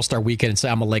sit there All-Star Weekend and say,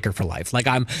 I'm a Laker for life. Like,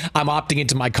 I'm opting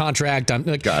into my contract.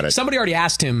 Got it. Somebody already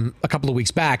asked him a couple of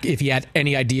weeks back if he had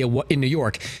any idea in New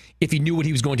York, if he knew what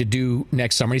he was going to do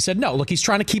next summer. He said, no, look, he's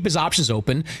trying to keep his options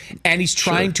open, and he's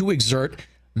trying to exert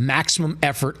maximum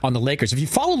effort on the Lakers. If you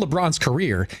follow LeBron's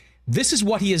career, this is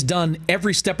what he has done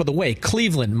every step of the way.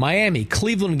 Cleveland, Miami,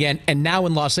 Cleveland again, and now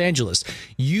in Los Angeles.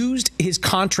 Used his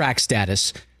contract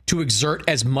status to exert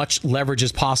as much leverage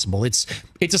as possible. It's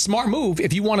a smart move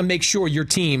if you want to make sure your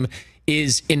team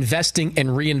is investing and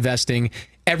reinvesting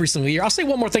every single year. I'll say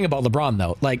one more thing about LeBron,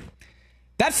 though. Like,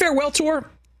 that farewell tour,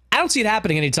 I don't see it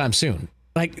happening anytime soon.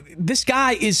 Like, this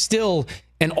guy is still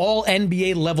an all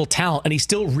NBA level talent, and he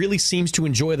still really seems to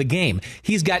enjoy the game.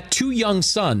 He's got 2 young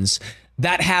sons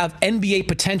that have NBA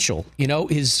potential. You know,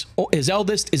 his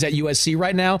eldest is at USC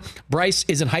right now. Bryce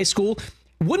is in high school.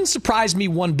 Wouldn't surprise me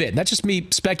one bit. That's just me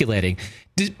speculating.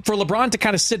 For LeBron to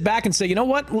kind of sit back and say, you know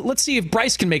what, let's see if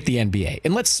Bryce can make the NBA,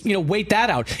 and let's wait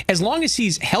that out. As long as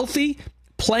he's healthy,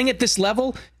 playing at this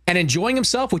level, and enjoying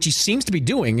himself, which he seems to be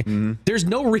doing, there's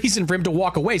no reason for him to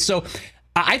walk away. So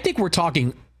I think we're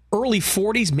talking early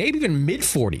 40s, maybe even mid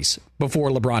 40s before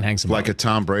LeBron hangs him like a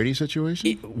Tom Brady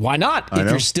situation? Why not? If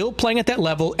you're still playing at that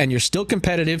level and you're still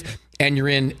competitive and you're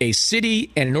in a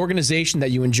city and an organization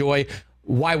that you enjoy,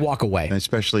 why walk away? And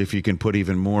especially if you can put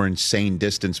even more insane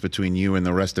distance between you and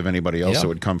the rest of anybody else that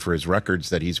would come for his records,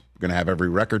 that he's going to have every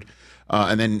record.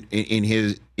 And then in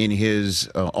his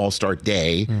All-Star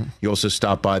day, he also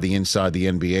stopped by the Inside the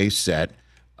NBA set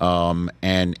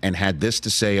and had this to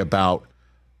say about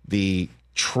the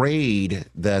trade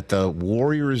that the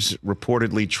Warriors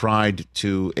reportedly tried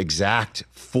to exact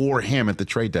for him at the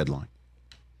trade deadline.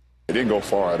 It didn't go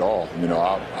far at all.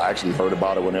 I actually heard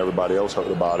about it when everybody else heard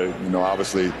about it.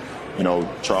 Obviously,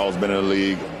 Charles been in the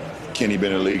league, Kenny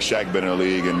been in the league, Shaq been in the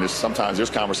league, and sometimes there's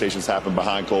conversations happen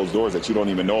behind closed doors that you don't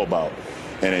even know about.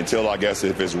 And until, I guess,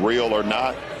 if it's real or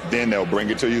not, then they'll bring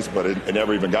it to you, but it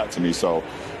never even got to me. So,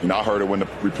 I heard it when the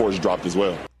reports dropped as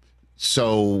well.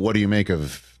 So what do you make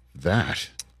of that?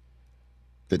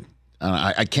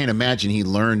 I can't imagine he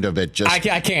learned of it just... I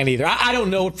can't either. I don't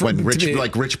know. When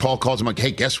Rich Paul calls him, like, hey,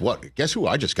 guess what? Guess who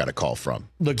I just got a call from?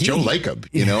 Look, Joe Lacob.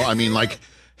 I mean, like...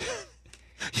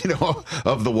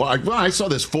 of the... Well, I saw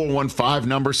this 415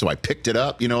 number, so I picked it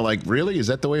up. Really? Is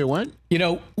that the way it went?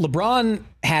 LeBron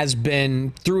has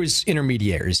been, through his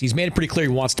intermediaries, he's made it pretty clear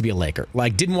he wants to be a Laker.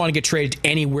 Didn't want to get traded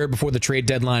anywhere before the trade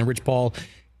deadline. Rich Paul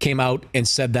came out and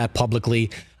said that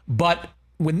publicly. But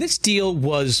when this deal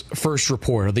was first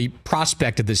reported, the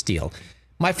prospect of this deal,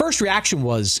 my first reaction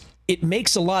was, it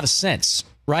makes a lot of sense,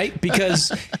 right?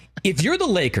 Because if you're the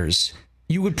Lakers,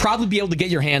 you would probably be able to get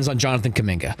your hands on Jonathan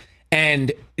Kuminga.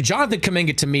 And Jonathan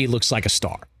Kuminga, to me, looks like a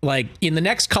star. In the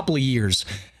next couple of years,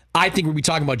 I think we'll be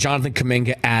talking about Jonathan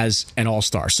Kuminga as an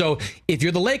all-star. So if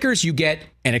you're the Lakers, you get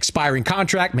an expiring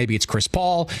contract, maybe it's Chris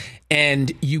Paul,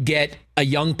 and you get a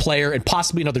young player and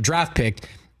possibly another draft pick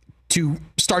to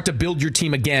start to build your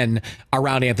team again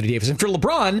around Anthony Davis. And for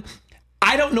LeBron,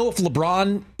 I don't know if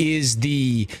LeBron is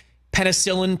the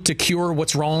penicillin to cure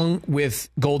what's wrong with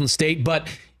Golden State, but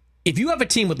if you have a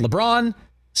team with LeBron,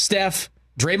 Steph,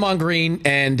 Draymond Green,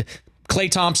 and Klay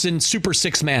Thompson, super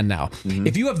 6-man now.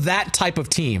 If you have that type of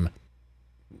team,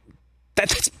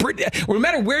 that's pretty... no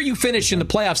matter where you finish in the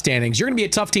playoff standings, you're going to be a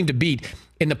tough team to beat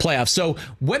in the playoffs. So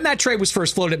when that trade was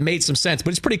first floated, it made some sense,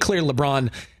 but it's pretty clear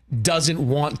LeBron doesn't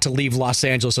want to leave Los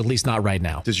Angeles, at least not right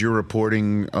now. Does your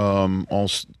reporting all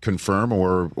confirm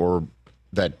or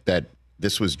that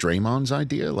this was Draymond's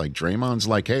idea? Draymond's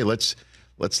like, hey, let's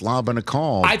lob in a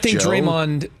call. I think Joe.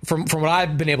 Draymond, from what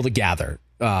I've been able to gather,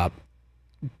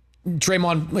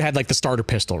 Draymond had the starter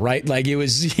pistol, right? He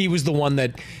was the one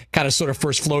that kind of sort of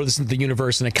first floated this into the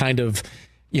universe, and it kind of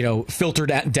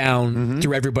filtered down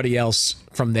through everybody else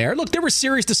from there. Look, there were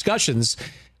serious discussions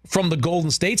from the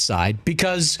Golden State side,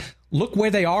 because look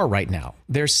where they are right now.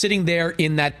 They're sitting there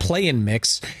in that play-in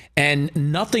mix, and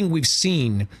nothing we've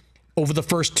seen over the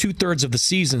first 2/3 of the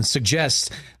season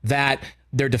suggests that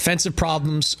their defensive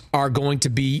problems are going to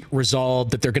be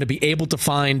resolved, that they're going to be able to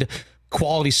find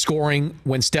quality scoring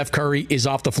when Steph Curry is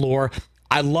off the floor.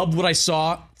 I loved what I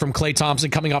saw from Klay Thompson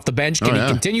coming off the bench. Can he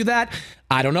continue that?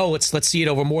 I don't know. Let's see it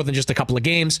over more than just a couple of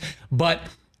games. But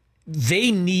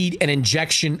they need an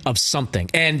injection of something.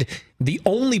 And the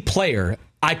only player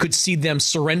I could see them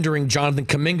surrendering Jonathan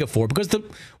Kuminga for, because the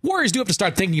Warriors do have to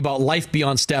start thinking about life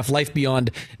beyond Steph, life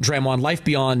beyond Draymond, life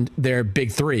beyond their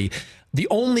big three. The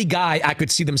only guy I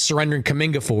could see them surrendering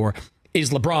Kuminga for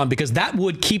is LeBron, because that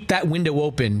would keep that window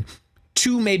open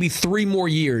 2, maybe 3 more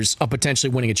years of potentially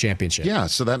winning a championship. Yeah,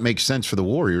 so that makes sense for the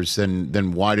Warriors.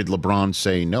 Then why did LeBron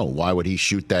say no? Why would he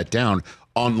shoot that down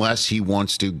unless he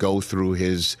wants to go through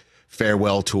his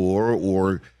farewell tour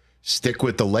or stick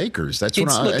with the Lakers? That's it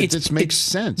makes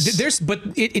sense.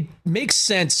 It makes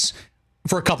sense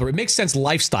for a couple. It makes sense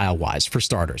lifestyle wise, for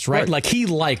starters, right? Like, he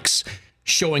likes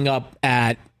showing up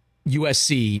at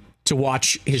USC to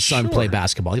watch his son play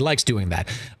basketball. He likes doing that.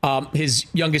 His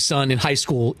youngest son in high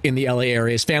school in the LA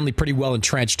area, his family pretty well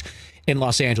entrenched in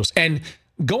Los Angeles. And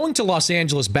going to Los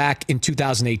Angeles back in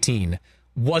 2018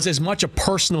 was as much a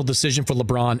personal decision for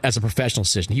LeBron as a professional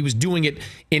decision. He was doing it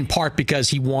in part because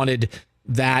he wanted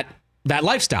that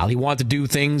lifestyle. He wanted to do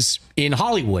things in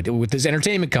Hollywood with his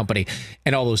entertainment company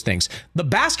and all those things. The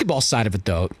basketball side of it,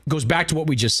 though, goes back to what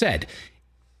we just said.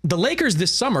 The Lakers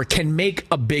this summer can make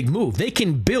a big move. They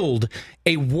can build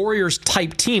a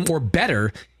Warriors-type team or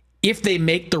better if they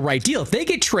make the right deal. If they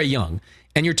get Trae Young,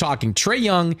 and you're talking Trae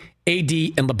Young, AD,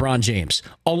 and LeBron James,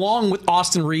 along with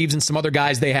Austin Reeves and some other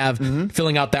guys they have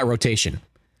filling out that rotation,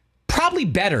 probably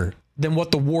better than what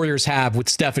the Warriors have with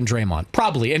Steph and Draymond.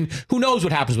 Probably. And who knows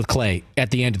what happens with Klay at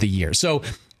the end of the year. So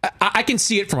I can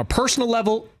see it from a personal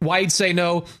level, why he'd say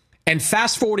no. And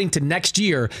fast forwarding to next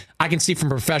year, I can see from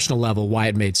a professional level why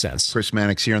it made sense. Chris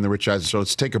Mannix here on the Rich Eisen Show.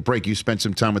 Let's take a break. You spent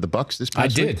some time with the Bucks this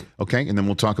past week? I did. Okay, and then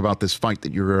we'll talk about this fight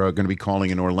that you're going to be calling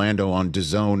in Orlando on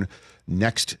DAZN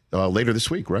next later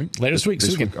this week, right? Later this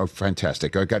week. Oh,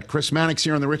 fantastic. I got Chris Mannix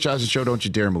here on the Rich Eisen Show. Don't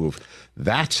you dare move.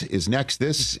 That is next.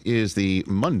 This is the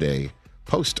Monday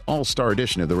post All-Star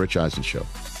edition of the Rich Eisen Show.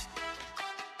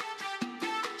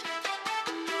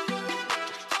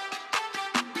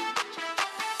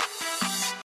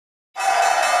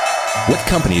 What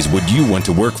companies would you want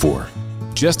to work for?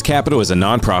 Just Capital is a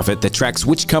nonprofit that tracks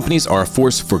which companies are a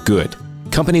force for good.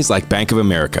 Companies like Bank of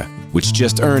America, which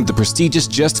just earned the prestigious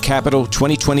Just Capital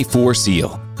 2024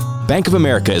 seal. Bank of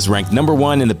America is ranked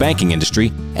 #1 in the banking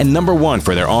industry and #1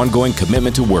 for their ongoing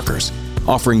commitment to workers,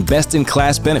 offering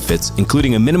best-in-class benefits,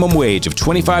 including a minimum wage of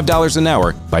 $25 an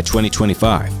hour by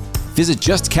 2025. Visit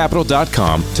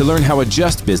justcapital.com to learn how a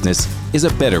just business is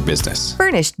a better business.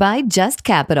 Furnished by Just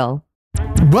Capital.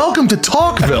 Welcome to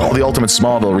Talkville, the ultimate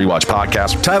Smallville rewatch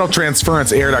podcast. Title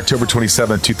Transference aired October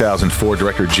 27, 2004.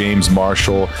 Director James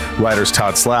Marshall, writers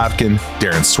Todd Slavkin,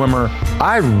 Darren Swimmer.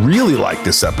 I really like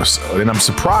this episode, and I'm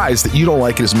surprised that you don't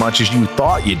like it as much as you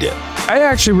thought you did. I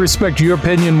actually respect your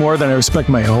opinion more than I respect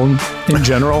my own in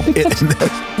general.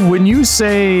 When you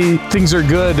say things are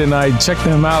good and I check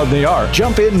them out, they are.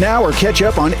 Jump in now or catch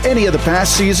up on any of the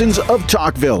past seasons of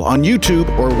Talkville on YouTube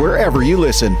or wherever you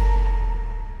listen.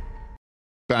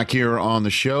 Back here on the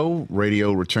show,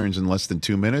 radio returns in less than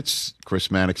 2 minutes. Chris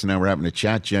Mannix and I were having a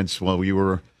chat, gents, while we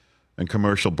were in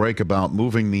commercial break about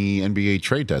moving the NBA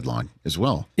trade deadline as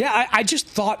well. Yeah, I just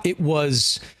thought it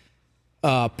was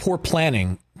poor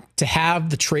planning to have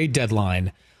the trade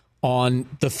deadline on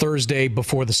the Thursday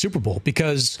before the Super Bowl,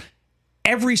 because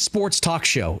every sports talk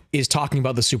show is talking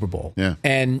about the Super Bowl. Yeah.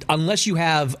 And unless you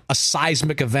have a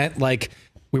seismic event like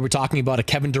we were talking about, a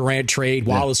Kevin Durant trade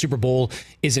while the Super Bowl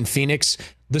is in Phoenix,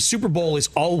 the Super Bowl is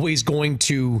always going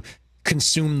to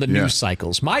consume the news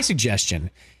cycles. My suggestion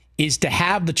is to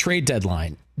have the trade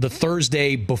deadline the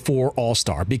Thursday before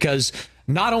All-Star, because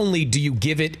not only do you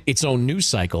give it its own news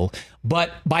cycle,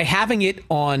 but by having it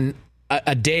on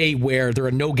a day where there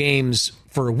are no games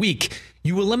for a week,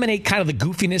 you eliminate kind of the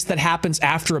goofiness that happens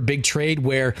after a big trade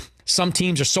where some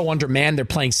teams are so undermanned they're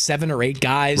playing 7 or 8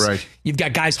 guys. Right. You've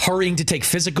got guys hurrying to take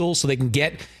physicals so they can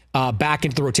get back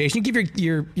into the rotation. You give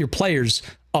your players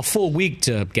a full week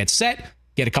to get set,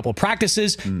 get a couple of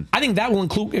practices. I think that will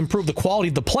improve the quality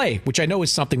of the play, which I know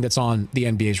is something that's on the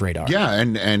NBA's radar. Yeah,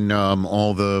 and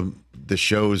all the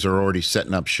shows are already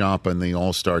setting up shop in the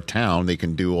All-Star town. They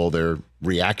can do all their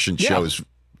reaction shows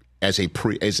as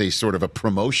a sort of a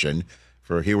promotion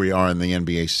for here we are in the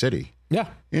NBA city. Yeah.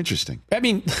 Interesting. I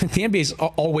mean, the NBA is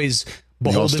always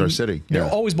beholden. The All-Star city. They're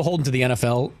always beholden to the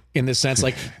NFL in this sense.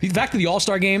 Like, the fact that the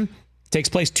All-Star game takes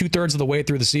place 2/3 of the way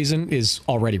through the season is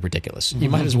already ridiculous. You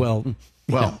might as well.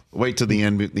 Well, wait till the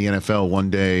NFL one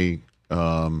day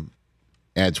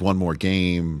adds one more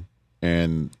game,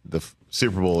 and the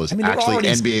Super Bowl is actually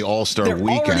NBA All-Star weekend.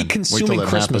 They're already consuming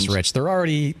Christmas, happens. Rich. They're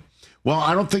already. Well,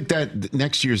 I don't think that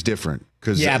next year's different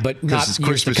because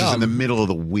Christmas is in the middle of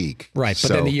the week. Right,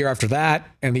 but then the year after that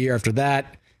and the year after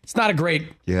that, it's not a great.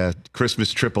 Yeah,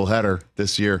 Christmas triple header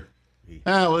this year.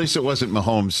 Well, at least it wasn't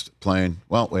Mahomes playing.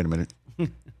 Well, wait a minute.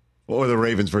 Or the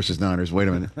Ravens versus Niners. Wait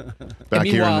a minute.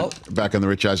 Back on the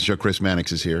Rich Eisen Show, Chris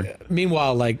Mannix is here.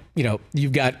 Meanwhile,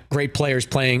 you've got great players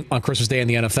playing on Christmas Day in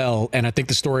the NFL, and I think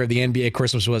the story of the NBA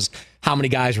Christmas was how many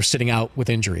guys were sitting out with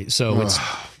injuries. So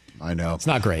I know. It's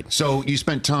not great. So you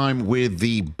spent time with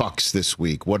the Bucs this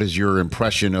week. What is your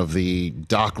impression of the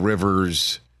Doc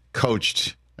Rivers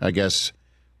coached, I guess,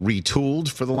 retooled,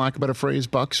 for the lack of a better phrase,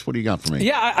 Bucs? What do you got for me?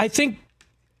 Yeah, I think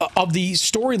of the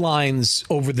storylines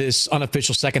over this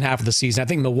unofficial second half of the season, I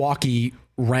think Milwaukee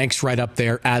ranks right up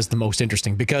there as the most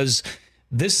interesting because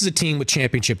this is a team with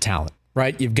championship talent,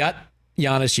 right? You've got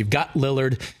Giannis, you've got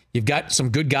Lillard, you've got some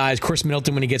good guys, Chris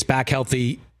Middleton when he gets back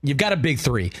healthy. You've got a big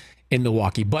three in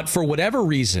Milwaukee. But for whatever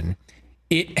reason,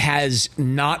 it has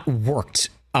not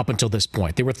worked up until this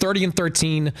point. They were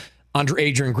 30-13 under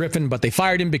Adrian Griffin, but they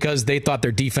fired him because they thought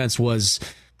their defense was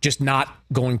just not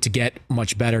going to get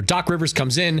much better. Doc Rivers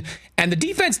comes in, and the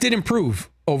defense did improve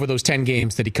over those 10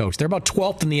 games that he coached. They're about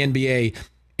 12th in the NBA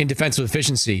in defensive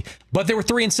efficiency, but they were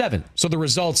 3-7, so the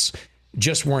results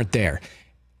just weren't there.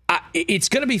 It's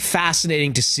going to be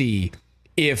fascinating to see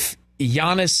if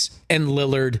Giannis and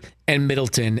Lillard and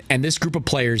Middleton and this group of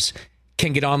players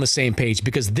can get on the same page,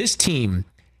 because this team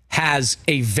has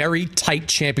a very tight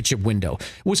championship window.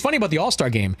 What's funny about the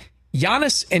All-Star game,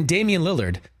 Giannis and Damian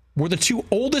Lillard were the two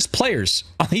oldest players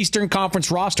on the Eastern Conference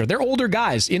roster. They're older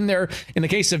guys in the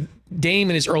case of Dame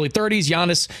in his early 30s,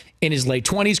 Giannis in his late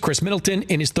 20s, Chris Middleton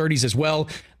in his 30s as well.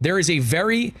 There is a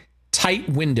very tight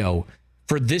window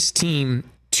for this team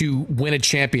to win a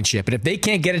championship. And if they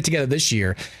can't get it together this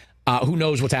year, who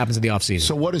knows what happens in the offseason.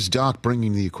 So what is Doc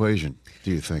bringing to the equation,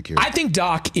 do you think, here? I think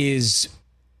Doc is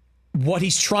what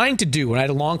he's trying to do, and I had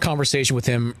a long conversation with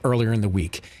him earlier in the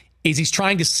week, is he's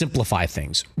trying to simplify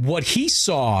things. What he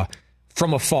saw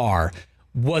from afar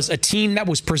was a team that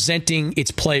was presenting its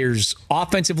players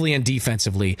offensively and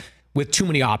defensively with too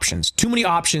many options. Too many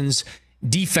options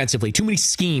defensively, too many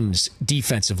schemes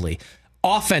defensively.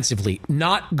 Offensively,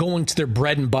 not going to their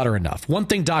bread and butter enough. One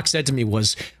thing Doc said to me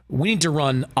was, we need to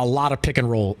run a lot of pick and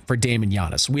roll for Dame and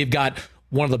Giannis. We've got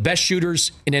one of the best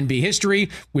shooters in NBA history.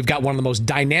 We've got one of the most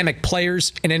dynamic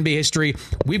players in NBA history.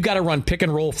 We've got to run pick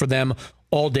and roll for them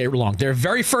all day long. Their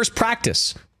very first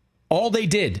practice, all they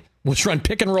did was run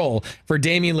pick and roll for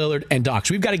Damian Lillard and Doc.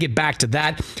 So we've got to get back to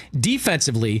that.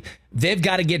 Defensively, they've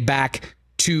got to get back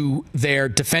to their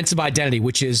defensive identity,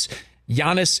 which is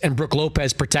Giannis and Brook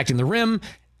Lopez protecting the rim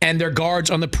and their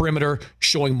guards on the perimeter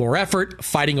showing more effort,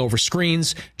 fighting over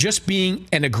screens, just being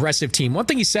an aggressive team. One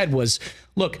thing he said was,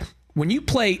 look, when you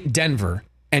play Denver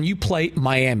and you play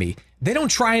Miami, they don't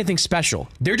try anything special.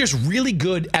 They're just really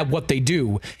good at what they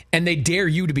do, and they dare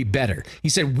you to be better. He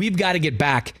said, we've got to get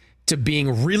back to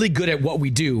being really good at what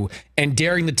we do and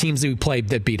daring the teams that we play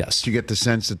that beat us. Do you get the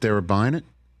sense that they were buying it,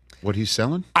 what he's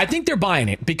selling? I think they're buying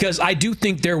it, because I do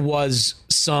think there was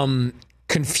some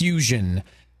confusion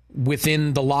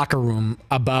within the locker room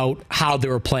about how they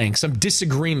were playing, some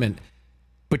disagreement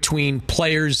between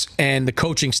players and the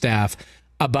coaching staff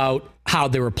about how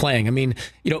they were playing. I mean,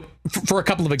 for a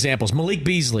couple of examples, Malik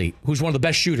Beasley, who's one of the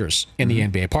best shooters in the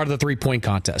NBA, part of the three-point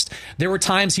contest. There were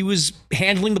times he was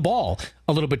handling the ball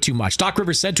a little bit too much. Doc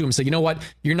Rivers said to him, you know what?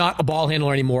 You're not a ball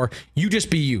handler anymore. You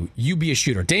just be you. You be a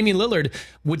shooter. Damian Lillard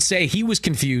would say he was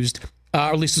confused, or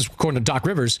at least according to Doc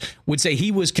Rivers, would say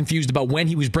he was confused about when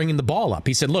he was bringing the ball up.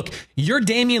 He said, look, you're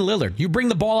Damian Lillard. You bring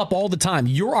the ball up all the time.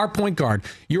 You're our point guard.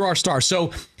 You're our star.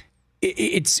 So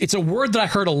it's a word that I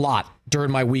heard a lot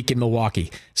during my week in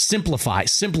Milwaukee. Simplify,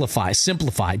 simplify,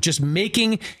 simplify. Just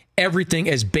making everything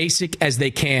as basic as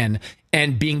they can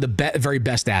and being the very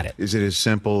best at it. Is it as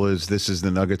simple as this is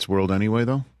the Nuggets world anyway,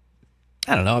 though?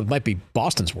 I don't know. It might be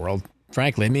Boston's world,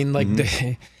 frankly. I mean, look,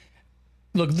 the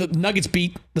Nuggets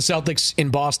beat the Celtics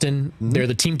in Boston. Mm-hmm. They're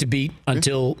the team to beat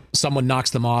until someone knocks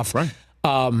them off. Right.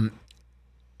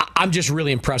 I'm just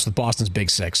really impressed with Boston's Big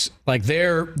Six. Like,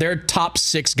 their top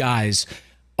six guys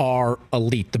are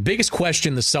elite. The biggest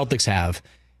question the Celtics have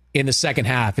in the second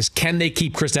half is, can they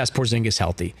keep Kristaps Porzingis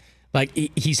healthy? Like,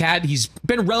 he's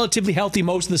been relatively healthy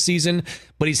most of the season,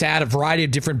 but he's had a variety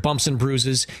of different bumps and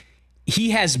bruises.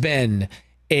 He has been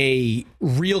a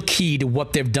real key to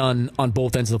what they've done on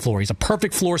both ends of the floor. He's a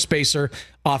perfect floor spacer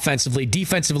offensively.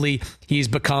 Defensively, he's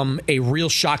become a real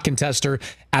shot contester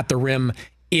at the rim.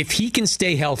 If he can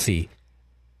stay healthy,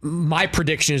 my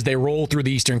prediction is they roll through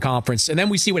the Eastern Conference, and then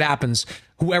we see what happens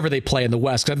whoever they play in the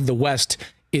West. I think the West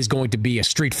is going to be a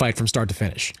street fight from start to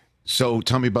finish. So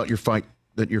tell me about your fight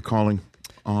that you're calling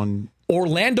on.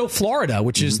 Orlando, Florida,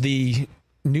 which is the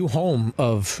new home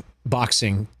of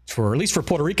boxing for at least for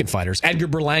Puerto Rican fighters. Edgar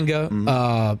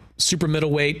Berlanga, super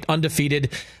middleweight,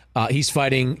 undefeated. He's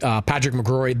fighting Patrick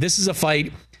McGrory. This is a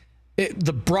fight.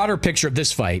 The broader picture of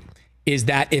this fight is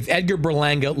that if Edgar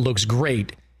Berlanga looks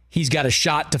great, he's got a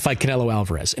shot to fight Canelo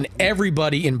Alvarez. And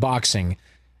everybody in boxing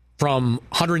from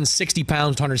 160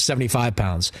 pounds to 175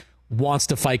 pounds wants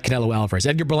to fight Canelo Alvarez.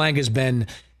 Edgar Berlanga has been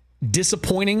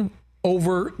disappointing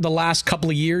over the last couple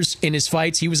of years in his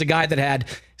fights. He was a guy that had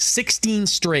 16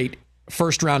 straight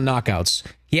first-round knockouts.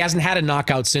 He hasn't had a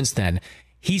knockout since then.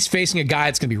 He's facing a guy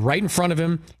that's going to be right in front of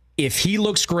him. If he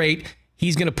looks great,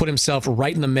 he's going to put himself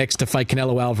right in the mix to fight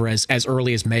Canelo Alvarez as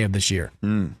early as May of this year.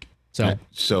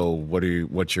 So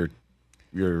what's your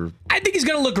I think he's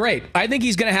going to look great. I think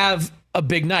he's going to have a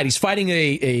big night. He's fighting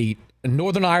a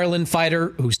Northern Ireland fighter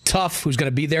who's tough, who's going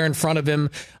to be there in front of him.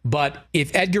 But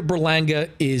if Edgar Berlanga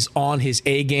is on his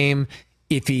A game,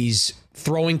 if he's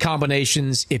throwing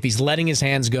combinations, if he's letting his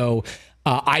hands go,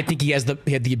 I think he had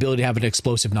the ability to have an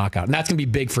explosive knockout. And that's going to be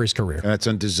big for his career. And that's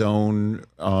on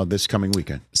DAZN this coming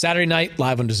weekend. Saturday night,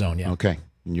 live on DAZN, yeah. Okay.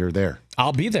 And you're there.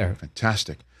 I'll be there.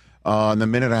 Fantastic. In the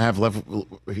minute I have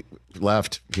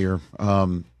left here,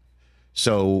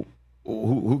 so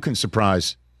who can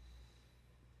surprise?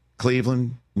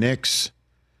 Cleveland, Knicks.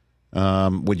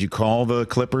 Would you call the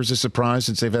Clippers a surprise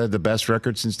since they've had the best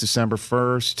record since December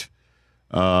 1st?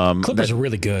 Clippers are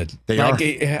really good. They are.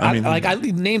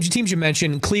 Names teams you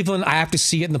mentioned. Cleveland, I have to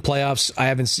see it in the playoffs. I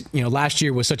haven't. Last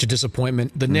year was such a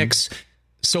disappointment. The Knicks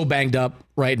so banged up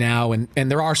right now, and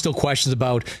there are still questions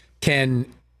about can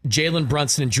Jalen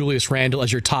Brunson and Julius Randle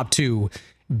as your top two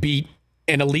beat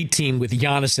an elite team with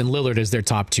Giannis and Lillard as their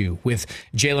top two, with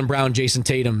Jaylen Brown, Jason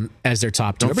Tatum as their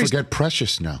top two. Don't forget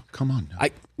Precious now. Come on. Now.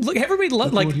 I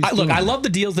love the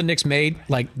deals the Knicks made.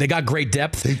 Like, they got great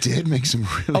depth. They did make some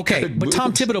really good but moves.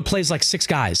 Tom Thibodeau plays like six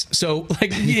guys. So, what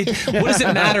does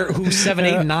it matter who 7,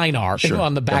 8, and 9 are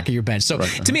on the back of your bench? So,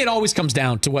 to me, it always comes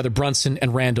down to whether Brunson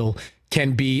and Randle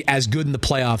can be as good in the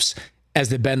playoffs as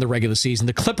they've been in the regular season.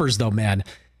 The Clippers, though, man,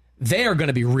 they are going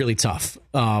to be really tough.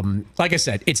 Like I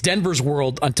said, it's Denver's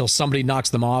world until somebody knocks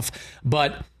them off.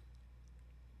 But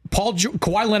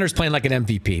Kawhi Leonard's playing like an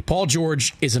MVP. Paul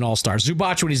George is an all-star.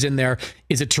 Zubac, when he's in there,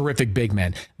 is a terrific big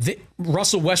man.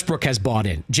 Russell Westbrook has bought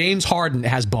in. James Harden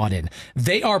has bought in.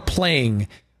 They are playing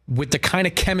with the kind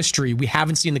of chemistry we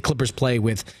haven't seen the Clippers play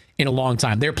with in a long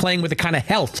time. They're playing with the kind of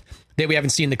health that we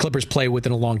haven't seen the Clippers play with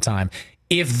in a long time.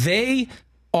 If they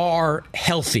are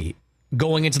healthy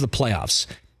going into the playoffs,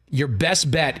 your best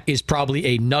bet is probably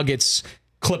a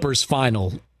Nuggets-Clippers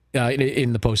final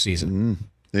in the postseason.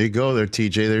 There you go there,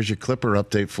 TJ. There's your Clipper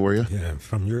update for you. Yeah,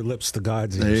 from your lips to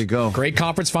God's ears. There you go. Great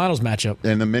conference finals matchup.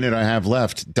 And the minute I have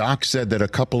left, Doc said that a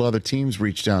couple other teams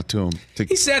reached out to him.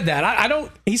 He said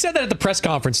that. He said that at the press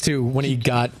conference, too, when he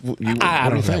got... I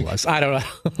don't know what that was. I don't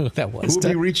know what that was. Who would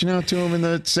be reaching out to him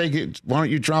and say, why don't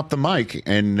you drop the mic?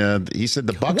 And he said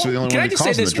the Bucks were the only one who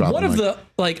caused him to drop the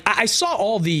mic. I saw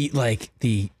all the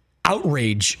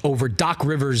outrage over Doc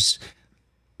Rivers...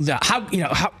 How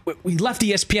we left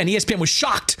ESPN. ESPN was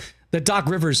shocked that Doc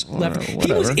Rivers left. Whatever.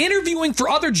 He was interviewing for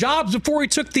other jobs before he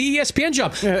took the ESPN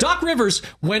job. Yeah. Doc Rivers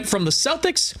went from the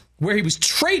Celtics, where he was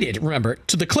traded, remember,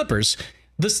 to the Clippers.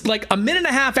 This a minute and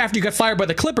a half after he got fired by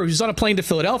the Clippers, he was on a plane to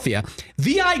Philadelphia.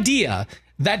 The idea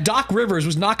that Doc Rivers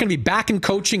was not going to be back in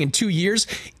coaching in 2 years,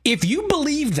 if you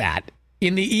believe that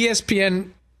in the ESPN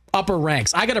upper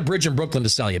ranks, I got a bridge in Brooklyn to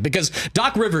sell you, because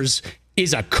Doc Rivers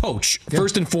is a coach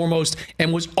first and foremost,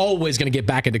 and was always going to get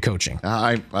back into coaching.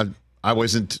 I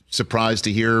wasn't surprised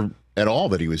to hear at all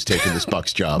that he was taking this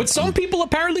Bucks job. But some people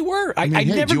apparently were. Do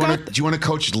you want to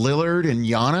coach Lillard and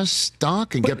Giannis,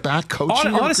 Doc, and get back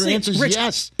coaching? Honestly, Rich,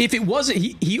 yes. If it wasn't,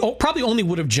 he probably only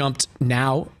would have jumped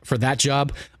now for that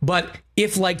job. But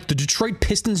if the Detroit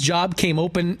Pistons job came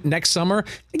open next summer,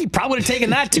 I think he probably would have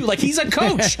taken that too. He's a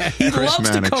coach. He loves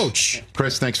Mannix. to coach.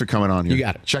 Chris, thanks for coming on here. You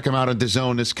got it. Check him out on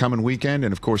DAZN this coming weekend,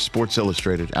 and of course, Sports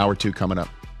Illustrated, Hour 2 coming up.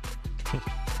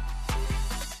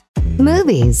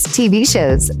 Movies, TV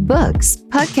shows, books,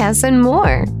 podcasts, and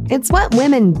more. It's What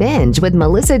Women Binge with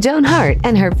Melissa Joan Hart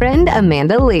and her friend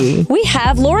Amanda Lee. We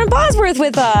have Lauren Bosworth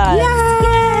with us.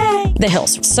 Yay! The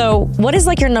Hills. So what is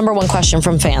your number one question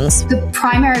from fans? The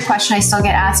primary question I still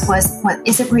get asked was, "What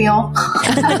is it real?"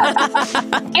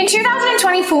 In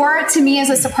 2024, to me, is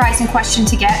a surprising question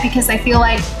to get, because I feel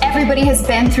like everybody has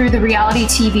been through the reality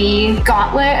TV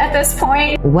gauntlet at this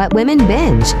point. What Women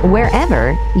Binge,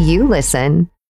 wherever you listen.